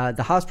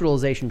the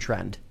hospitalization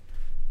trend,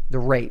 the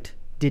rate,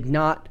 did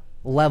not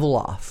level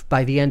off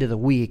by the end of the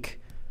week,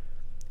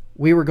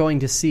 we were going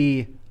to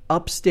see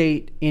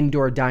upstate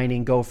indoor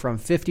dining go from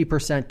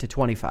 50% to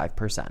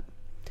 25%.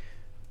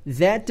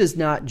 That does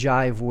not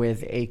jive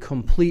with a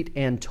complete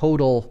and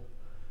total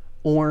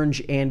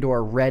orange and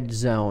or red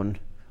zone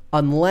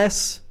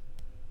unless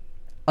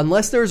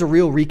there's a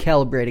real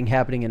recalibrating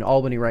happening in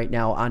Albany right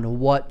now on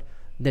what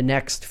the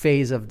next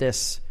phase of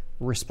this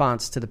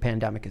response to the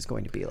pandemic is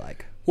going to be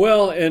like.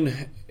 Well,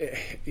 and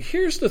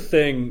here's the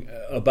thing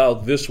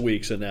about this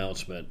week's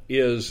announcement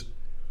is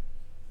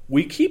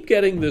we keep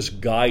getting this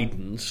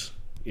guidance,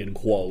 in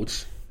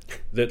quotes,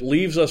 that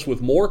leaves us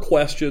with more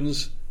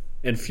questions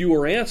and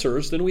fewer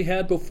answers than we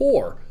had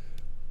before.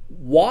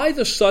 Why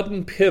the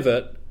sudden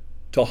pivot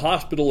to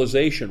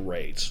hospitalization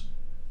rates?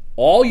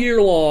 All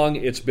year long,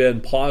 it's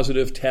been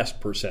positive test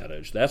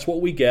percentage. That's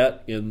what we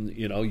get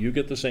you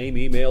get the same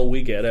email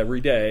we get every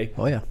day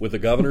with the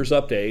governor's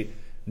update.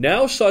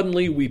 Now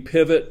suddenly we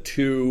pivot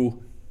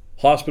to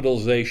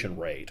hospitalization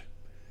rate.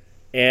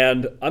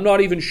 And I'm not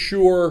even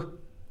sure,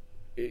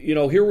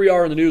 here we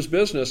are in the news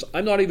business,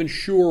 I'm not even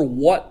sure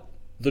what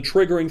the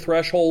triggering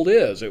threshold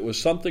is. It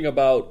was something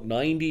about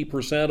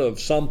 90% of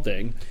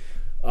something.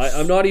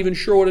 I'm not even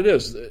sure what it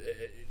is.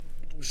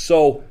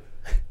 So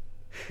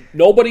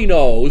nobody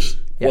knows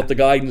what the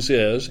guidance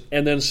is.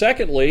 And then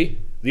secondly,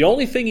 the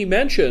only thing he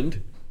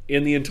mentioned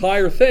in the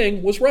entire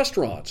thing was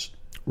restaurants.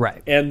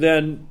 Right. And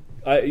then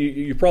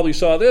you probably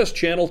saw this,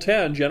 Channel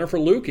 10, Jennifer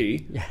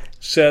Lukey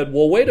said,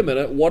 well, wait a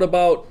minute, what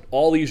about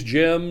all these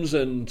gyms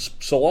and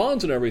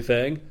salons and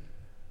everything?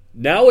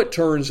 Now it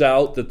turns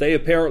out that they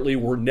apparently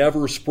were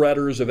never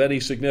spreaders of any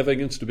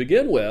significance to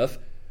begin with,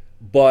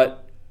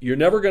 but you're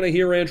never going to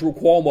hear Andrew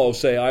Cuomo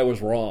say, I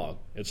was wrong.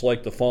 It's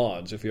like the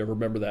Fonz, if you ever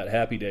remember that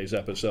Happy Days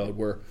episode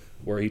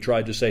where he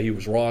tried to say he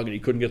was wrong and he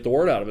couldn't get the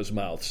word out of his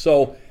mouth.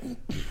 So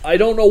I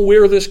don't know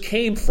where this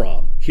came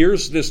from.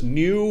 Here's this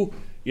new,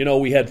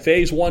 we had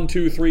phase 1,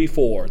 2, 3,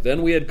 4.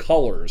 Then we had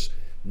colors.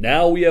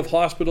 Now we have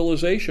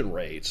hospitalization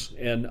rates.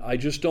 And I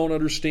just don't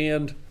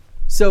understand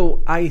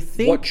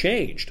what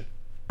changed.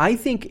 I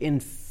think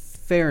in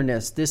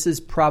fairness, this is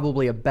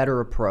probably a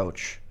better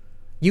approach.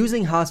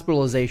 Using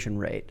hospitalization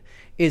rate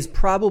is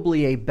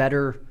probably a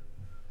better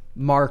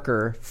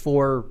marker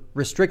for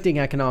restricting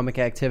economic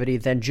activity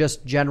than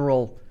just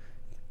general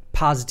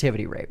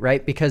positivity rate,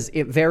 right? Because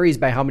it varies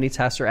by how many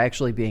tests are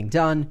actually being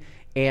done.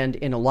 And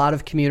in a lot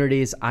of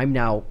communities, I'm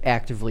now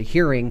actively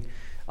hearing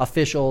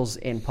officials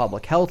in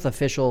public health,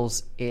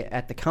 officials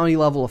at the county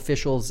level,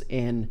 officials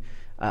in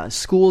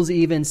schools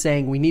even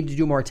saying we need to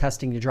do more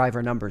testing to drive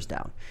our numbers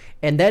down.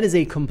 And that is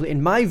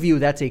in my view,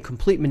 that's a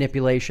complete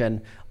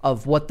manipulation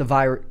of what the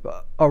virus,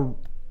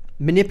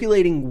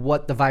 manipulating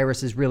what the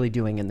virus is really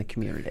doing in the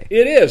community.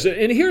 It is.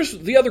 And here's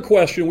the other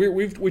question.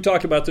 We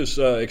talked about this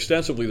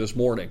extensively this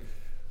morning.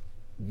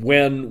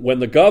 When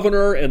the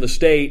governor and the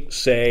state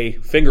say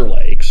Finger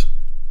Lakes,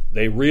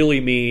 they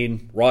really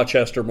mean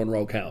Rochester,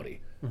 Monroe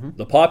County. Mm-hmm.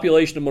 The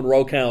population of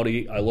Monroe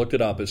County, I looked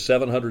it up, is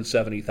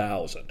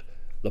 770,000.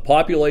 The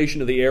population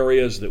of the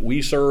areas that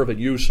we serve and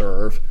you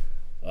serve,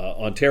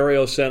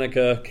 Ontario,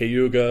 Seneca,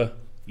 Cayuga,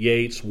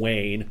 Yates,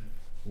 Wayne,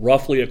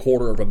 roughly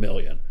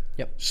 250,000.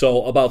 Yep.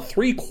 So about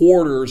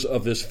 3/4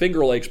 of this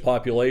Finger Lakes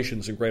population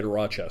is in Greater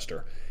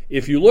Rochester.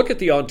 If you look at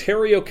the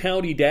Ontario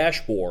County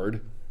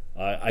dashboard,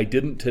 I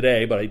didn't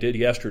today, but I did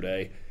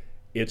yesterday,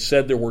 it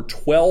said there were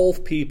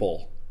 12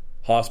 people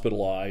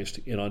hospitalized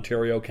in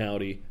Ontario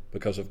County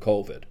because of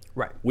COVID.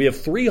 Right. We have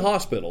 3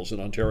 hospitals in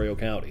Ontario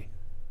County.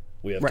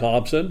 We have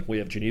Thompson, we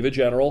have Geneva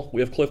General,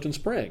 we have Clifton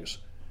Springs.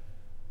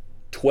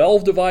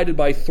 12 divided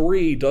by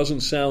 3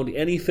 doesn't sound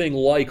anything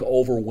like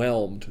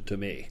overwhelmed to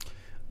me.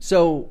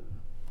 So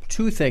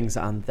 2 things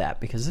on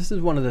that, because this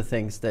is one of the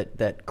things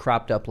that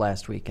cropped up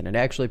last week, and it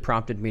actually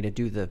prompted me to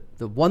do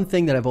the one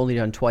thing that I've only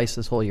done twice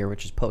this whole year,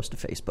 which is post to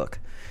Facebook.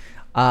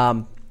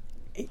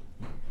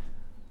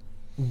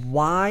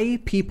 Why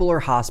people are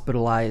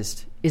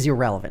hospitalized is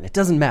irrelevant. It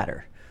doesn't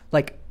matter.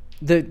 Like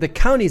the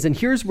counties, and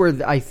here's where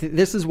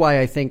this is why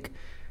I think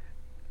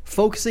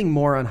focusing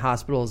more on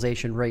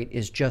hospitalization rate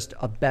is just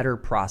a better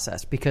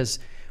process, because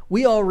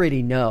we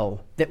already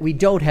know that we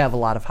don't have a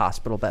lot of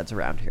hospital beds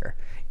around here.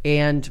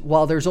 And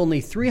while there's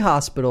only 3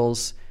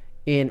 hospitals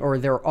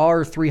there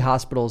are 3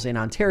 hospitals in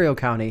Ontario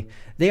County,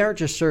 they aren't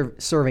just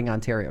serving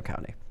Ontario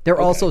County. They're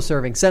also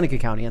serving Seneca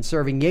County and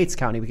serving Yates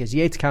County, because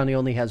Yates County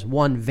only has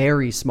 1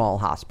 very small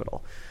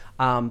hospital.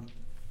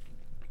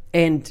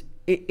 And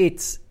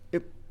it's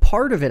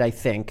part of it, I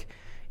think,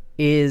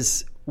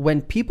 is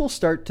when people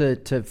start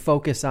to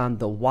focus on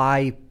the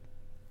why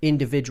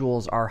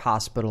individuals are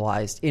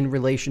hospitalized in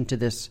relation to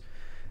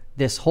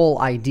this whole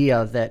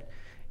idea that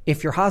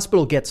if your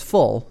hospital gets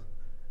full,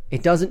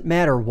 it doesn't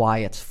matter why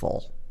it's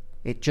full.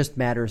 It just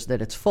matters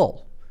that it's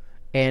full.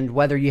 And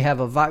whether you have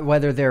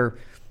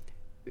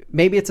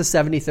maybe it's a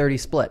 70-30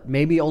 split.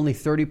 Maybe only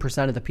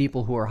 30% of the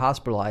people who are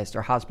hospitalized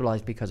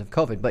because of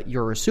COVID. But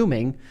you're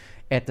assuming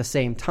at the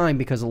same time,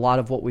 because a lot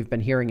of what we've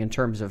been hearing in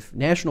terms of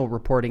national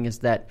reporting is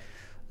that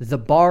the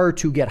bar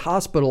to get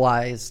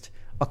hospitalized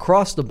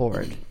across the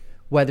board,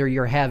 whether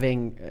you're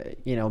having,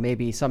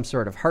 maybe some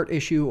sort of heart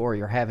issue or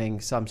you're having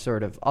some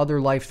sort of other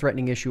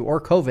life-threatening issue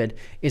or COVID,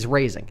 is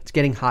raising. It's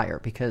getting higher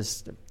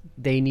because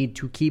they need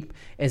to keep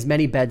as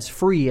many beds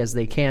free as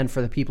they can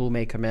for the people who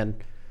may come in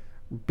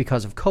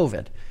because of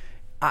COVID.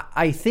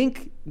 I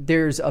think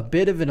there's a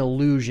bit of an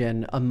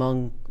illusion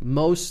among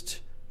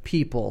most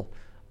people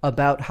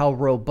about how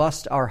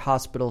robust our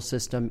hospital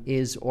system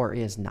is or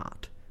is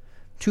not.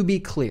 To be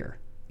clear,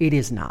 it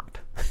is not.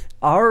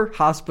 Our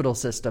hospital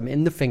system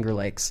in the Finger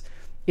Lakes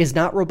is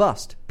not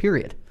robust,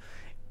 period.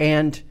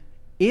 And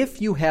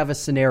if you have a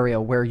scenario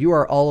where you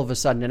are all of a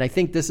sudden, and I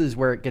think this is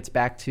where it gets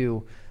back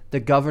to the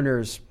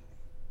governor's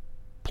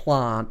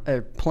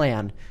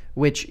plan,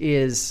 which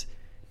is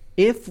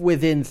if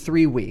within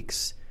 3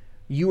 weeks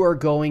you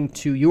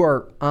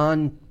are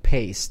on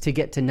pace to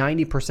get to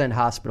 90%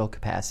 hospital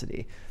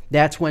capacity,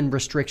 that's when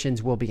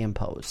restrictions will be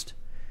imposed.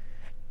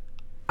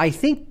 I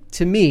think,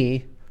 to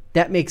me,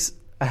 that makes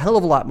a hell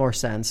of a lot more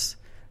sense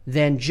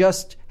than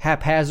just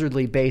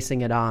haphazardly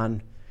basing it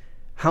on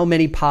how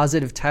many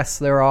positive tests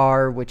there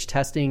are, which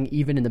testing,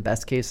 even in the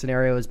best case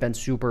scenario, has been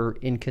super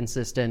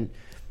inconsistent.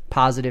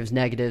 Positives,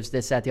 negatives,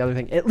 this, that, the other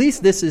thing. At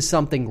least this is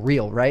something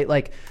real, right?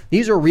 Like,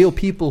 these are real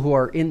people who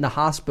are in the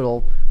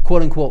hospital,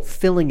 quote unquote,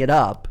 filling it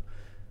up.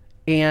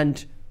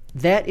 And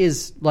that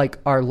is like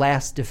our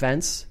last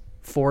defense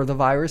for the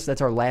virus.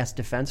 That's our last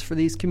defense for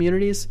these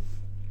communities.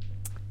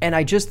 And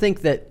I just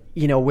think that,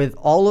 with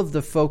all of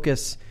the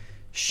focus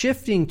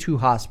shifting to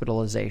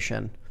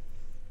hospitalization,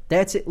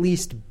 that's at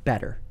least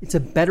better. It's a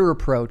better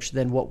approach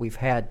than what we've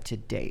had to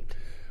date.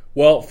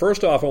 Well,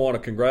 first off, I want to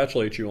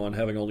congratulate you on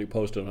having only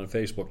posted on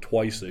Facebook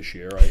twice this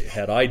year.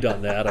 Had I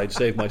done that, I'd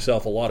save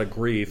myself a lot of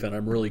grief, and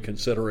I'm really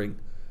considering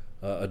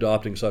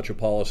adopting such a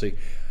policy.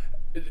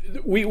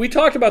 We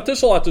talked about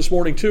this a lot this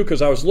morning, too,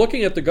 because I was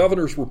looking at the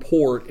governor's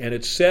report, and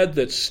it said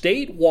that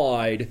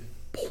statewide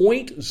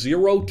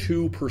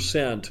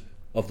 0.02%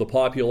 of the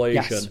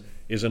population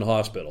is in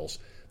hospitals.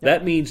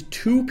 That means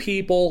 2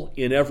 people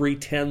in every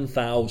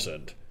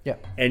 10,000.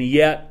 Yep. And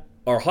yet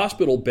our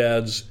hospital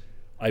beds,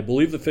 I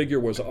believe the figure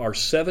was, are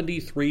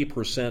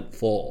 73%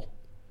 full.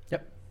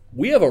 Yep.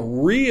 We have a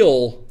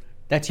real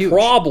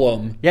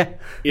problem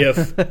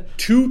if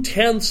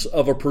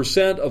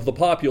 0.2% of the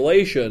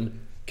population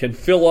can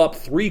fill up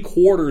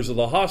 3/4 of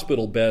the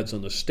hospital beds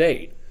in the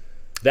state.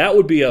 That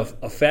would be a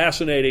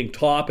fascinating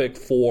topic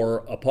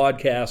for a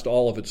podcast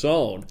all of its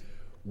own.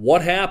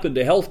 What happened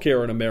to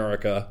healthcare in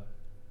America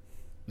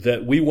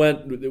that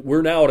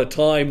we're now at a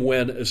time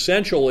when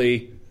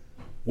essentially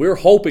we're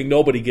hoping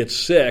nobody gets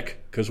sick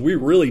because we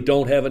really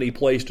don't have any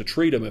place to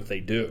treat them if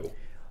they do.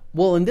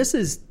 Well, and this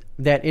is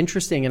that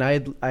interesting,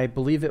 and I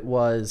believe it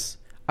was,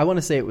 I want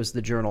to say it was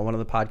the Journal, one of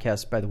the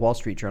podcasts by the Wall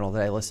Street Journal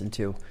that I listened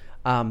to.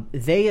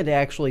 They had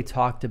actually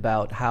talked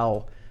about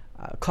how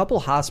a couple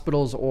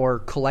hospitals, or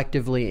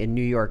collectively in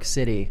New York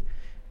City,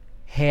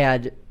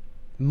 had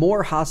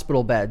more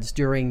hospital beds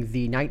during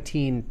the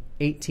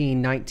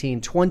 1918,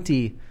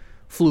 1920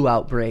 flu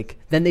outbreak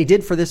than they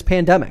did for this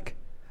pandemic.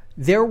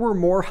 There were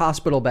more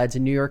hospital beds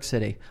in New York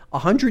City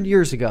 100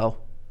 years ago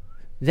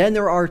than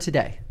there are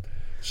today.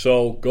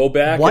 So go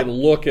back and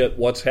look at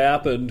what's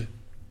happened,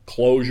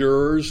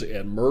 closures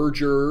and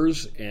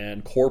mergers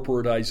and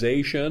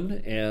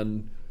corporatization,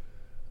 and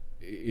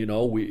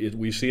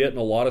we see it in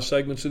a lot of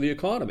segments of the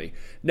economy.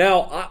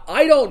 Now,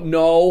 I don't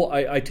know.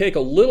 I take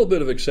a little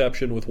bit of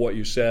exception with what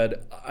you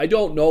said. I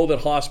don't know that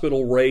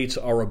hospital rates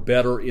are a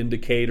better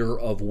indicator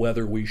of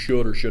whether we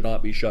should or should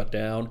not be shut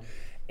down.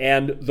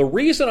 And the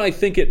reason I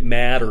think it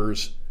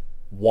matters,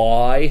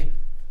 why,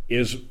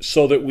 is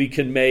so that we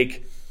can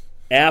make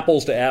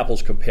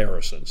apples-to-apples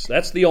comparisons.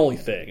 That's the only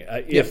thing.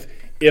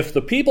 If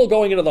the people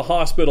going into the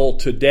hospital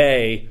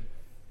today,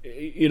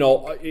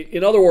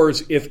 in other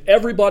words, if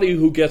everybody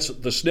who gets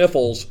the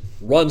sniffles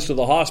runs to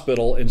the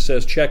hospital and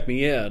says, check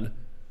me in,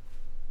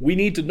 we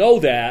need to know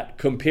that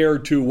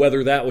compared to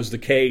whether that was the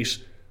case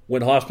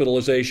when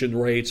hospitalization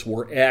rates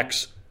were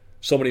X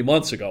so many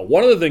months ago.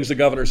 One of the things the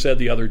governor said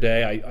the other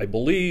day, I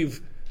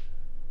believe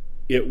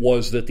it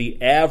was that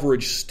the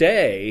average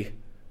stay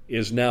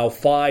is now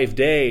 5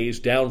 days,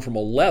 down from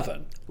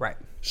 11. Right.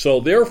 So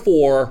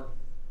therefore,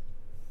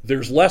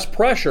 there's less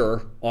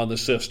pressure on the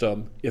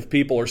system if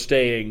people are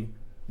staying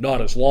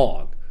not as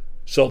long.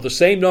 So the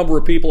same number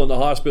of people in the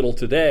hospital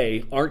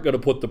today aren't going to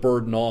put the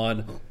burden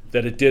on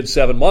that it did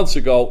 7 months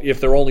ago if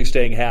they're only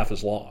staying half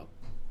as long.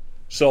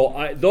 So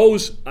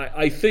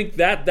I think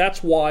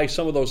that's why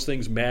some of those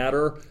things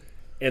matter,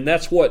 and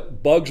that's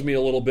what bugs me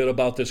a little bit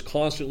about this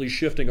constantly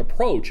shifting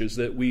approach, is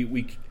that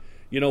we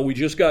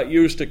just got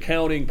used to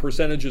counting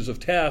percentages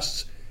of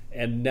tests,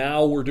 and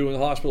now we're doing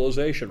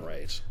hospitalization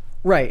rates.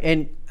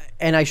 Right,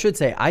 and I should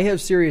say I have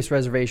serious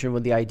reservation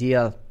with the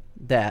idea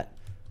that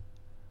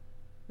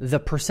the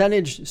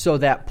percentage, so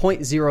that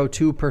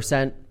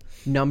 0.02%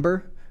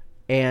 number,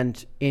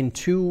 and in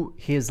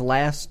his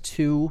last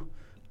two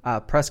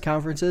press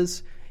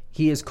conferences,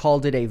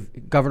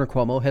 Governor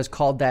Cuomo has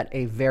called that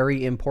a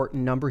very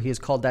important number. He has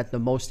called that the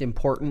most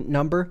important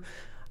number.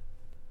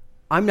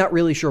 I'm not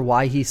really sure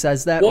why he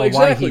says that, or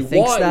exactly. Why he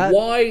thinks that.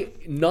 Why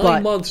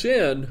 9 months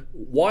in,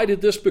 why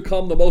did this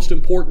become the most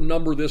important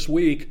number this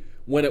week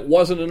when it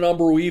wasn't a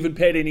number we even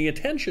paid any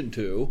attention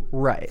to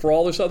for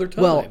all this other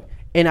time? Well,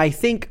 and I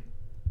think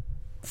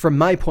from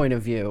my point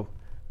of view,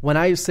 when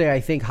I say I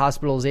think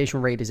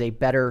hospitalization rate is a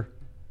better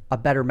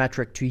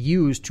metric to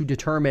use to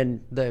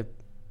determine the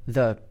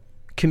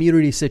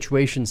community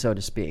situation, so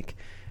to speak,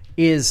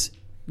 is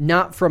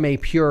not from a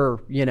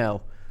pure,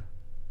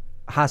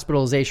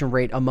 hospitalization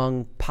rate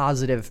among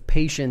positive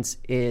patients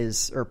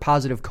or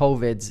positive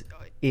COVIDs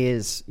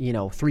is,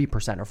 3%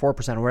 or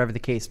 4% or whatever the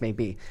case may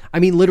be. I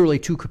mean, literally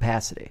to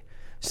capacity.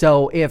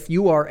 So if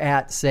you are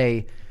at,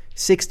 say,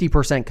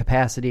 60%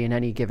 capacity in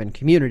any given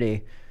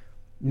community,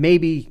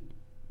 maybe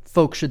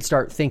folks should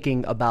start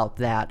thinking about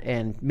that,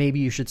 and maybe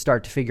you should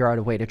start to figure out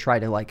a way to try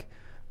to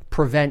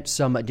prevent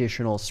some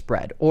additional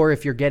spread. Or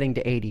if you're getting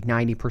to 80,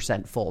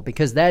 90% full,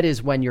 because that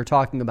is when you're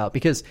talking about,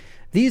 because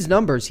these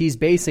numbers he's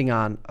basing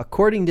on,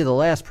 according to the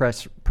last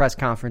press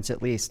conference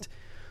at least,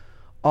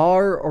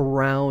 are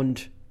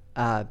around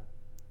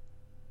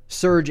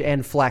surge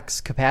and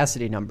flex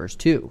capacity numbers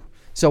too.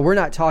 So we're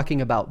not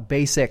talking about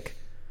basic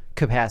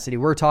capacity.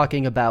 We're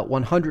talking about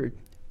 100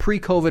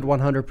 pre-COVID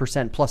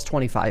 100% plus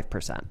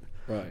 25%.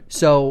 Right.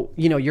 So,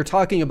 you're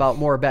talking about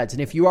more beds.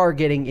 And if you are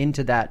getting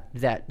into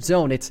that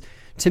zone,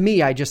 to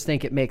me, I just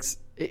think it makes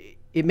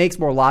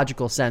more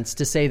logical sense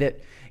to say that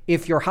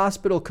if your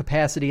hospital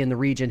capacity in the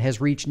region has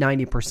reached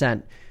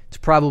 90%, it's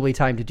probably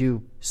time to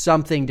do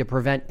something to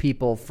prevent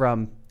people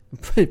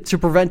to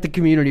prevent the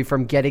community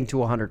from getting to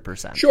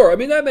 100%. Sure. I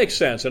mean, that makes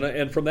sense.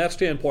 And from that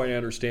standpoint, I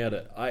understand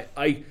it.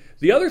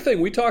 The other thing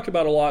we talked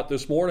about a lot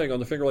this morning on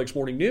the Finger Lakes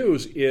Morning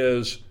News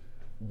is,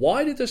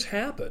 why did this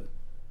happen?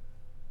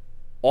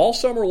 All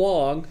summer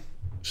long,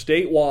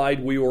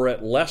 statewide, we were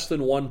at less than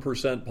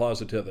 1%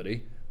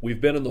 positivity. We've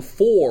been in the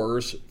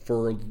 4s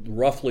for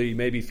roughly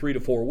maybe 3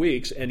 to 4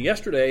 weeks, and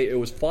yesterday it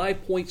was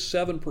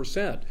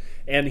 5.7%.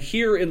 And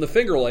here in the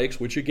Finger Lakes,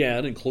 which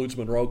again includes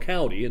Monroe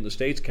County and the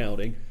state's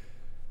counting,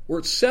 we're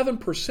at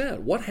 7%.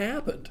 What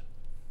happened?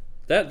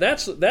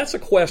 That's a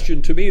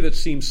question to me that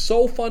seems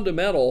so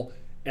fundamental,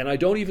 and I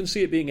don't even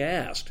see it being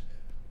asked.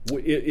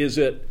 Is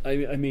it?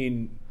 I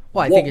mean,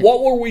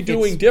 what were we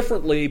doing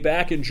differently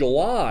back in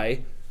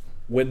July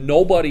when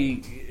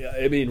nobody?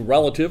 I mean,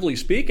 relatively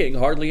speaking,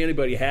 hardly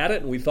anybody had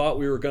it, and we thought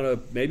we were going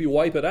to maybe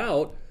wipe it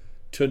out.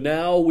 To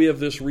now, we have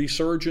this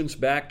resurgence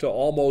back to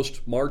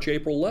almost March,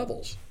 April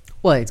levels.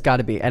 Well, it's got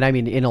to be. And I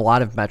mean, in a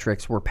lot of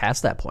metrics, we're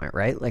past that point,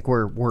 right?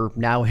 We're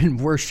now in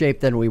worse shape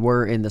than we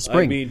were in the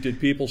spring. I mean, did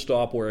people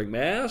stop wearing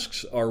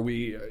masks?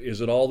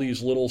 Is it all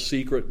these little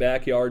secret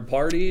backyard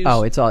parties?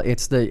 Oh, it's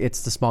the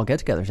small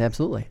get-togethers,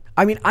 absolutely.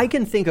 I mean, I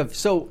can think of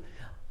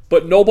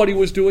But nobody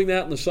was doing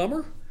that in the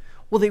summer?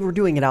 Well, they were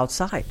doing it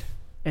outside.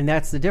 And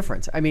that's the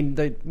difference. I mean,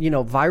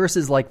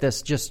 viruses like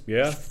this just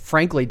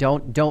frankly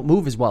don't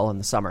move as well in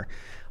the summer.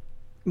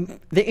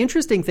 The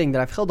interesting thing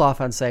that I've held off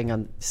on saying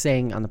on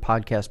the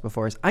podcast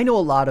before is I know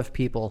a lot of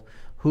people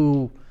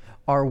who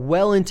are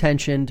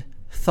well-intentioned,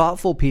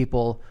 thoughtful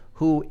people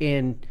who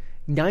in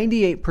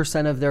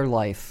 98% of their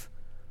life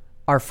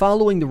are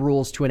following the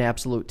rules to an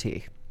absolute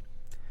T.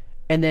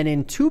 And then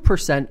in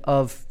 2%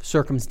 of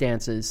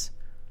circumstances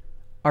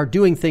are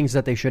doing things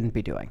that they shouldn't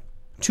be doing.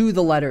 To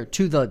the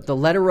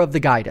letter of the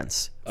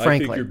guidance, frankly. I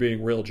think you're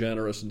being real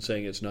generous in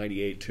saying it's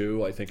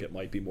 98-2. I think it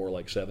might be more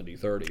like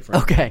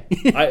 70-30. Okay.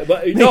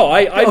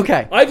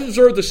 I've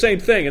observed the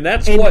same thing, and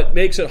that's what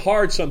makes it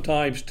hard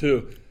sometimes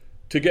to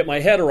get my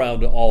head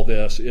around all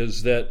this,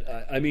 is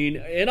that, I mean,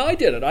 and I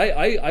did it.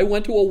 I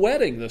went to a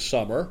wedding this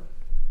summer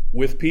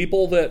with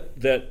people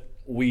that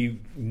we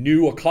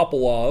knew a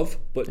couple of,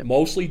 but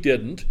mostly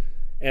didn't,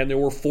 and there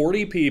were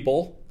 40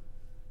 people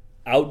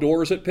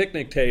outdoors at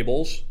picnic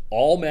tables,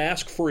 all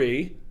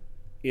mask-free,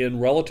 in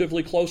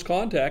relatively close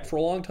contact for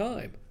a long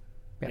time.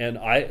 Yeah. And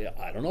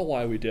I don't know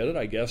why we did it.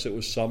 I guess it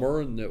was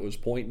summer and it was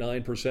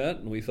 0.9%,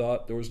 and we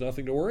thought there was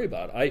nothing to worry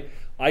about.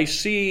 I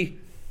see,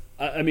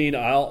 I mean,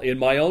 in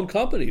my own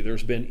company,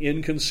 there's been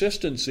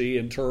inconsistency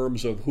in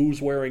terms of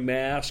who's wearing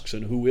masks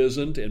and who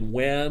isn't and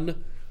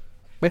when.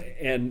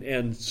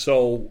 And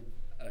so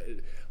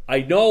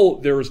I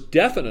know there's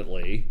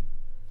definitely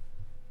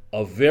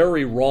a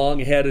very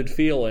wrong-headed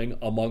feeling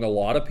among a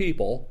lot of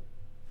people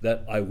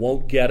that I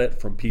won't get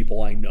it from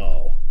people I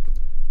know.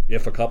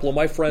 If a couple of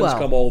my friends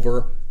come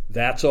over,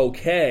 that's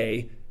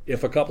okay.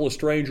 If a couple of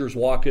strangers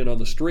walked in on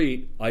the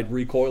street, I'd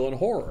recoil in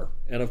horror.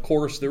 And of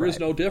course, there is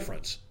no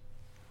difference.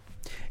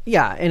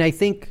 Yeah, and I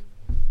think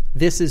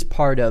this is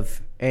part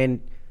of, and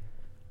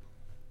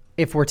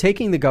if we're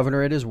taking the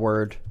governor at his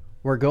word,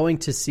 we're going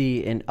to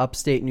see in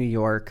upstate New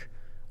York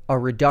a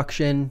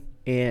reduction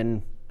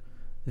in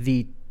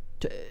the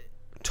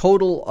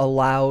total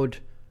allowed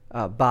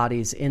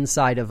bodies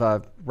inside of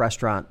a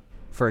restaurant,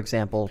 for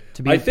example,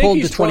 to be pulled to 25%. I think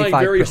he's trying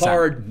very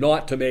hard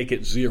not to make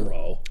it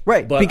zero.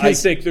 Right, but I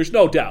think there's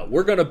no doubt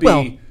we're going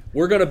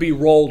to be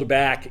rolled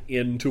back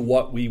into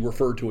what we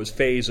referred to as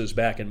phases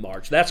back in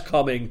March. That's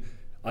coming,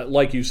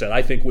 like you said.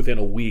 I think within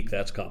a week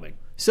that's coming.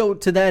 So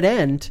to that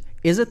end,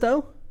 is it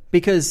though?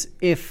 Because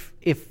if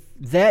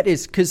that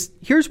is, because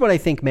here's what I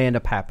think may end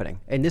up happening,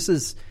 and this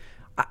is,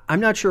 I'm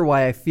not sure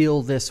why I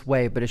feel this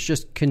way, but it's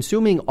just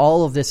consuming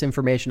all of this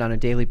information on a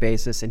daily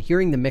basis and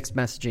hearing the mixed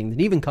messaging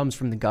that even comes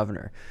from the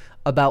governor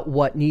about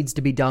what needs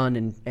to be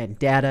done and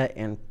data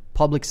and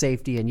public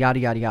safety and yada,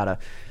 yada, yada.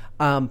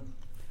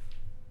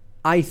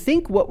 I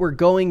think what we're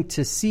going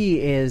to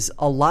see is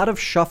a lot of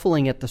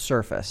shuffling at the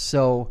surface.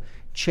 So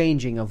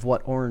changing of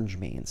what orange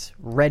means.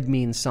 Red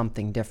means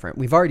something different.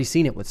 We've already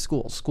seen it with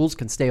schools. Schools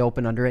can stay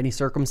open under any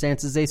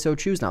circumstances they so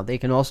choose now. They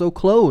can also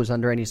close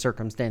under any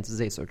circumstances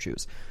they so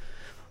choose.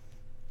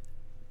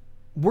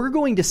 We're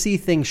going to see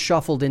things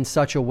shuffled in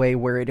such a way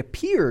where it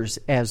appears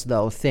as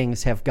though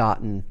things have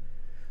gotten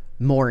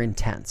more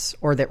intense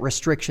or that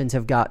restrictions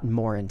have gotten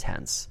more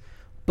intense,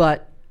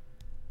 but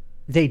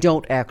they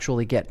don't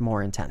actually get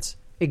more intense.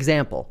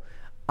 Example,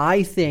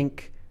 I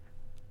think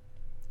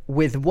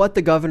with what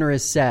the governor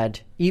has said,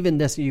 even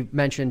this, you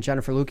mentioned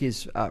Jennifer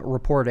Lukey's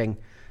reporting,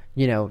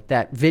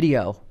 that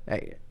video,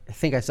 I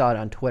think I saw it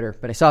on Twitter,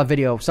 but I saw a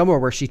video somewhere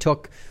where she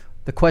took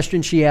the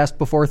question she asked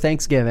before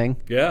Thanksgiving.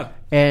 Yeah.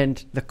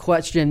 And the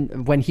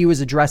question when he was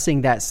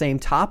addressing that same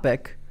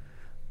topic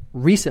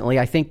recently,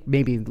 I think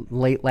maybe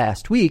late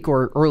last week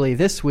or early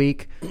this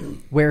week,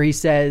 where he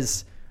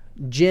says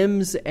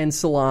gyms and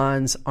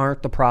salons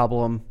aren't the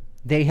problem.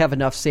 They have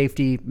enough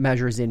safety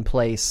measures in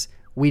place.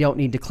 We don't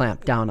need to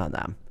clamp down on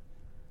them.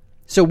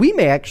 So we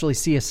may actually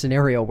see a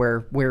scenario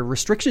where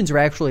restrictions are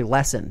actually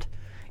lessened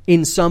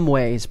in some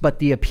ways, but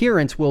the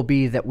appearance will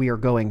be that we are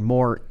going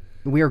more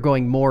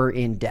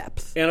in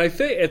depth. And I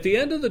think at the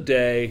end of the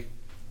day,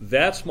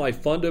 that's my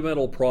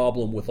fundamental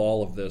problem with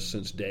all of this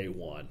since day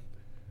one.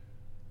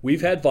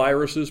 We've had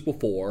viruses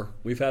before.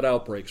 We've had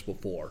outbreaks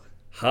before.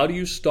 How do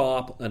you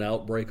stop an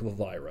outbreak of a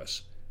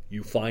virus?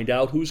 You find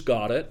out who's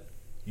got it.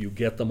 You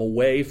get them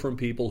away from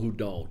people who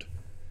don't.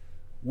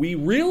 We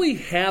really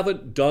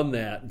haven't done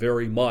that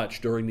very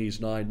much during these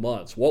 9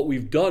 months. What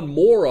we've done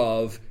more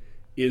of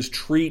is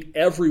treat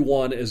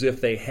everyone as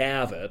if they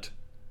have it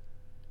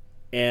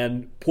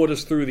and put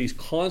us through these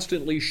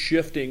constantly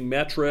shifting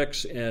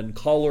metrics and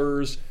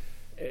colors.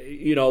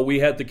 We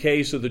had the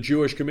case of the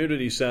Jewish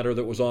Community Center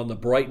that was on the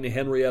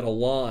Brighton-Henrietta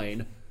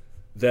line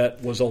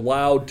that was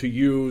allowed to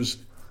use,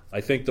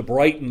 I think, the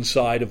Brighton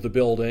side of the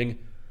building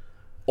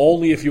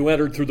only if you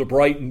entered through the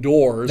Brighton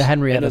doors. The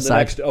Henrietta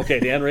side. The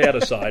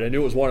Henrietta side. I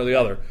knew it was one or the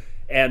other.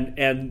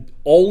 And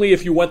only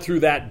if you went through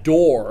that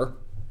door,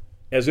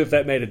 as if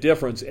that made a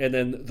difference. And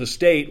then the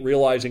state,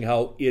 realizing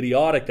how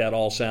idiotic that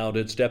all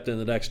sounded, stepped in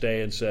the next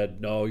day and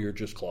said, no, you're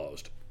just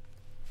closed.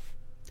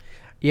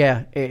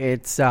 Yeah,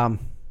 it's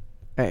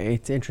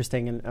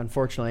interesting, and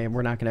unfortunately,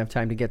 we're not going to have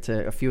time to get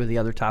to a few of the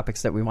other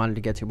topics that we wanted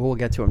to get to, but we'll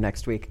get to them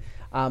next week.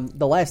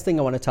 The last thing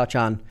I want to touch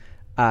on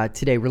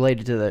today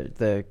related to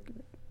the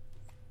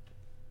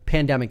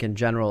pandemic in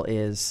general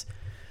is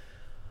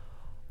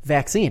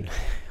vaccine.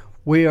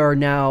 We are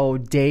now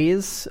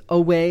days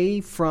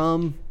away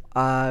from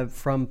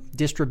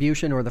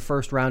distribution, or the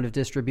first round of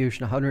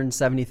distribution.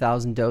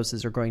 170,000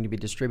 doses are going to be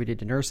distributed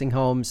to nursing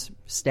homes,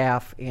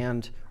 staff,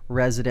 and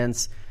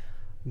residents.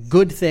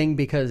 Good thing,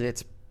 because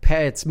it's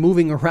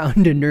moving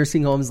around in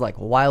nursing homes like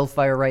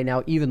wildfire right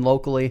now, even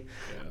locally.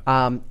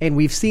 Yeah. And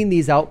we've seen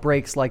these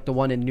outbreaks like the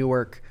one in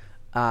Newark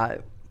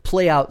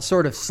play out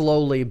sort of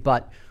slowly,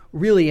 but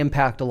really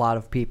impact a lot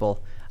of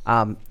people.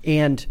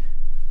 And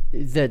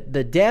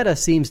the data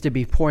seems to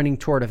be pointing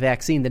toward a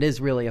vaccine that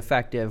is really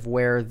effective,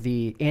 where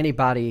the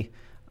antibody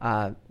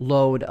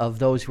load of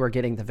those who are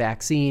getting the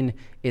vaccine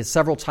is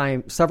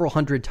several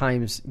hundred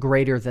times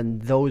greater than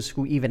those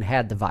who even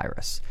had the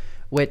virus,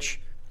 which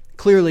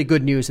clearly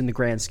good news in the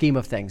grand scheme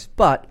of things.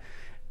 But,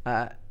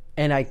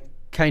 and I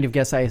kind of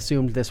guess I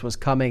assumed this was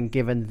coming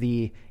given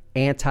the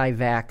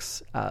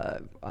anti-vax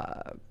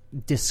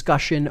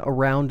discussion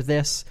around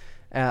this.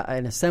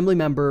 An assembly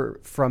member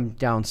from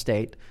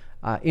downstate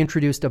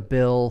introduced a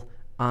bill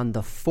on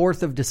the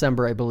 4th of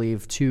December, I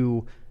believe,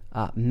 to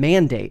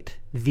mandate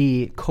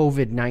the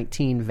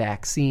COVID-19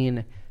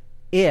 vaccine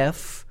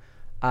if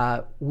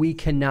we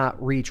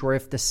cannot reach, or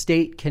if the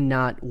state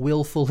cannot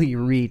willfully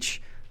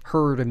reach,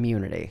 herd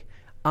immunity.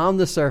 On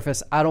the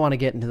surface, I don't want to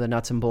get into the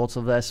nuts and bolts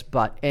of this,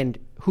 and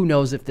who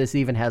knows if this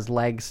even has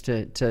legs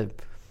to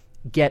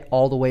get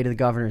all the way to the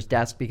governor's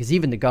desk, because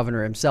even the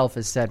governor himself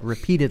has said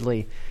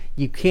repeatedly,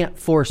 you can't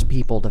force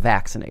people to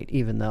vaccinate,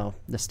 even though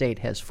the state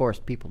has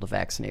forced people to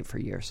vaccinate for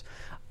years.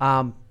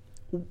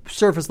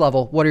 Surface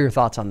level, what are your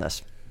thoughts on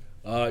this?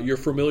 You're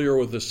familiar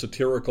with the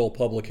satirical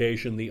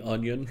publication, The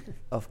Onion?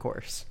 Of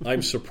course.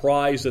 I'm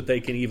surprised that they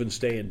can even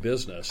stay in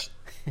business.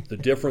 The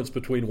difference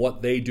between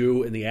what they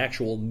do and the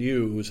actual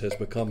news has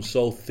become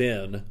so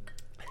thin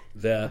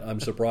that I'm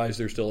surprised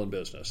they're still in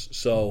business.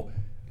 So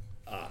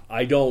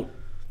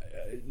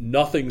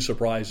nothing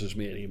surprises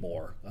me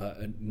anymore.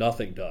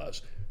 Nothing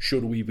does.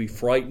 Should we be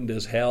frightened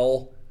as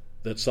hell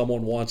that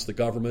someone wants the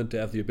government to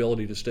have the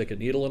ability to stick a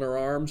needle in our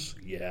arms?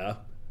 Yeah.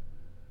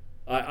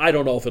 I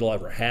don't know if it'll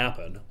ever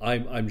happen.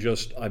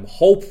 I'm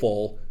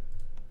hopeful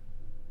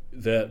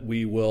that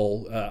we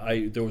will.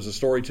 There was a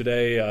story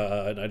today,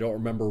 and I don't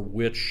remember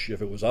if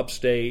it was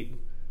upstate.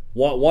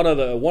 One of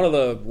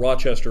the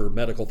Rochester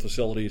medical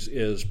facilities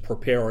is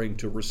preparing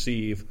to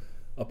receive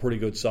a pretty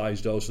good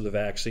sized dose of the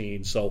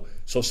vaccine. So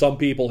some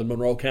people in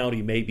Monroe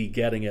County may be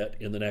getting it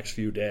in the next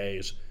few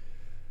days.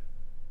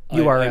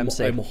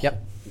 URMC.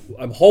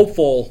 I'm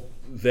hopeful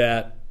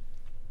that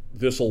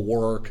this will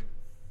work.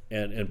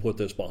 and put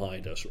this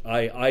behind us.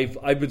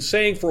 I've been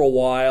saying for a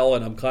while,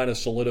 and I'm kind of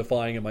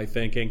solidifying in my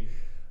thinking,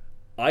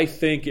 I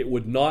think it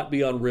would not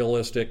be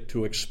unrealistic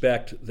to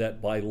expect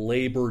that by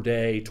Labor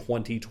Day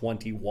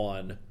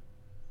 2021,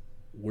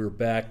 we're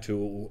back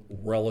to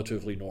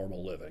relatively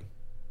normal living.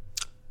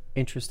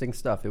 Interesting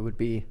stuff.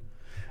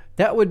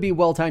 That would be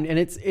well timed, and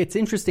it's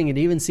interesting. It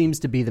even seems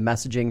to be the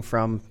messaging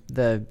from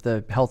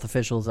the health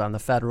officials on the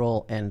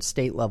federal and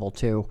state level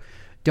too.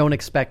 Don't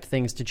expect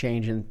things to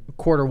change in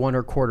quarter one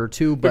or quarter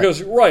two. Because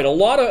a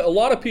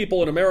lot of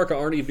people in America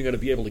aren't even going to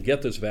be able to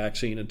get this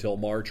vaccine until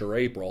March or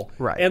April,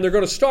 right? And they're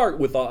going to start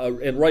with,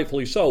 and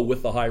rightfully so,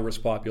 with the high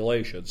risk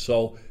population.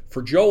 So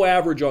for Joe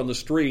Average on the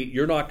street,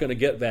 you're not going to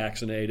get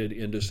vaccinated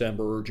in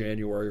December or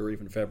January or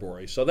even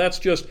February. So that's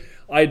just,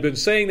 I'd been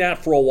saying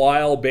that for a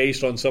while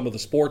based on some of the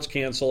sports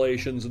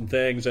cancellations and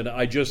things, and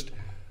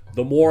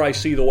the more I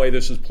see the way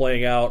this is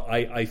playing out,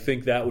 I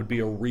think that would be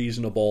a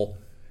reasonable.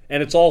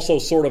 And it's also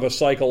sort of a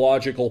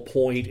psychological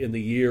point in the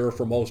year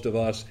for most of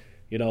us,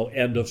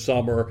 end of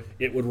summer.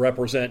 It would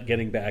represent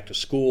getting back to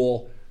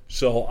school.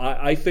 So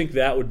I think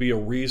that would be a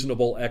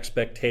reasonable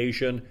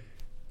expectation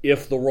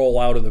if the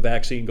rollout of the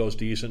vaccine goes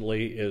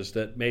decently, is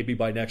that maybe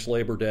by next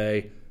Labor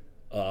Day,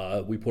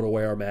 we put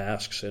away our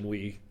masks and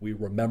we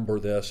remember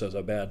this as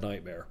a bad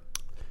nightmare.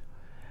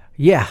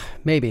 Yeah,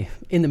 maybe.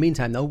 In the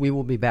meantime, though, we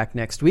will be back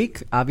next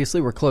week.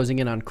 Obviously, we're closing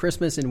in on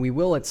Christmas, and we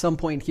will at some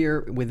point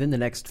here within the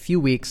next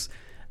few weeks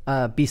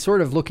be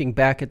sort of looking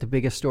back at the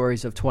biggest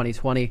stories of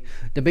 2020,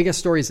 the biggest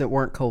stories that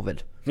weren't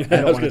COVID.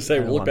 I was going to say,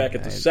 we'll look back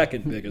at the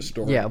second biggest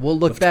story. Yeah, we'll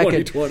look back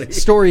at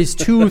stories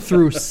 2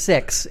 through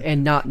 6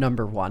 and not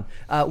number 1.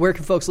 Where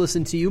can folks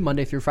listen to you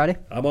Monday through Friday?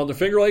 I'm on the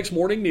Finger Lakes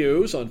Morning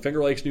News on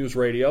Finger Lakes News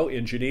Radio.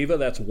 In Geneva,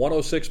 that's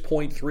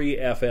 106.3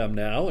 FM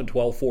now and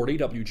 1240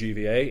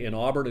 WGVA. In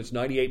Auburn, it's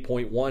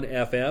 98.1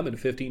 FM and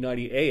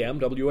 1590 AM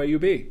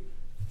WAUB.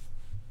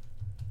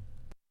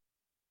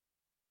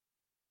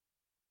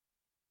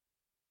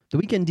 The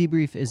Weekend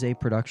Debrief is a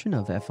production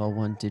of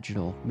FL1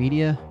 Digital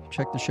Media.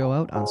 Check the show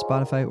out on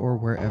Spotify or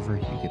wherever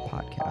you get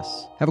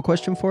podcasts. Have a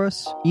question for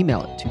us?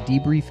 Email it to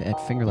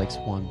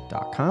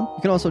debrief@fingerlakes1.com. You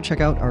can also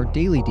check out our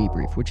daily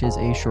debrief, which is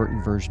a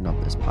shortened version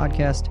of this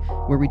podcast,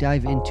 where we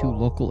dive into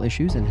local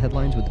issues and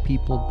headlines with the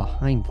people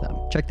behind them.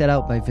 Check that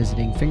out by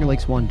visiting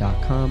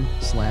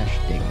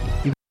fingerlakes1.com/daily.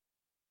 You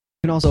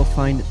can also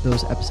find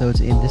those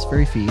episodes in this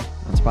very feed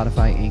on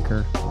Spotify,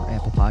 Anchor, or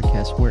Apple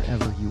Podcasts,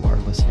 wherever you are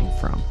listening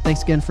from.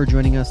 Thanks again for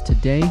joining us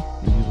today,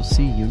 and we will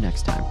see you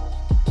next time.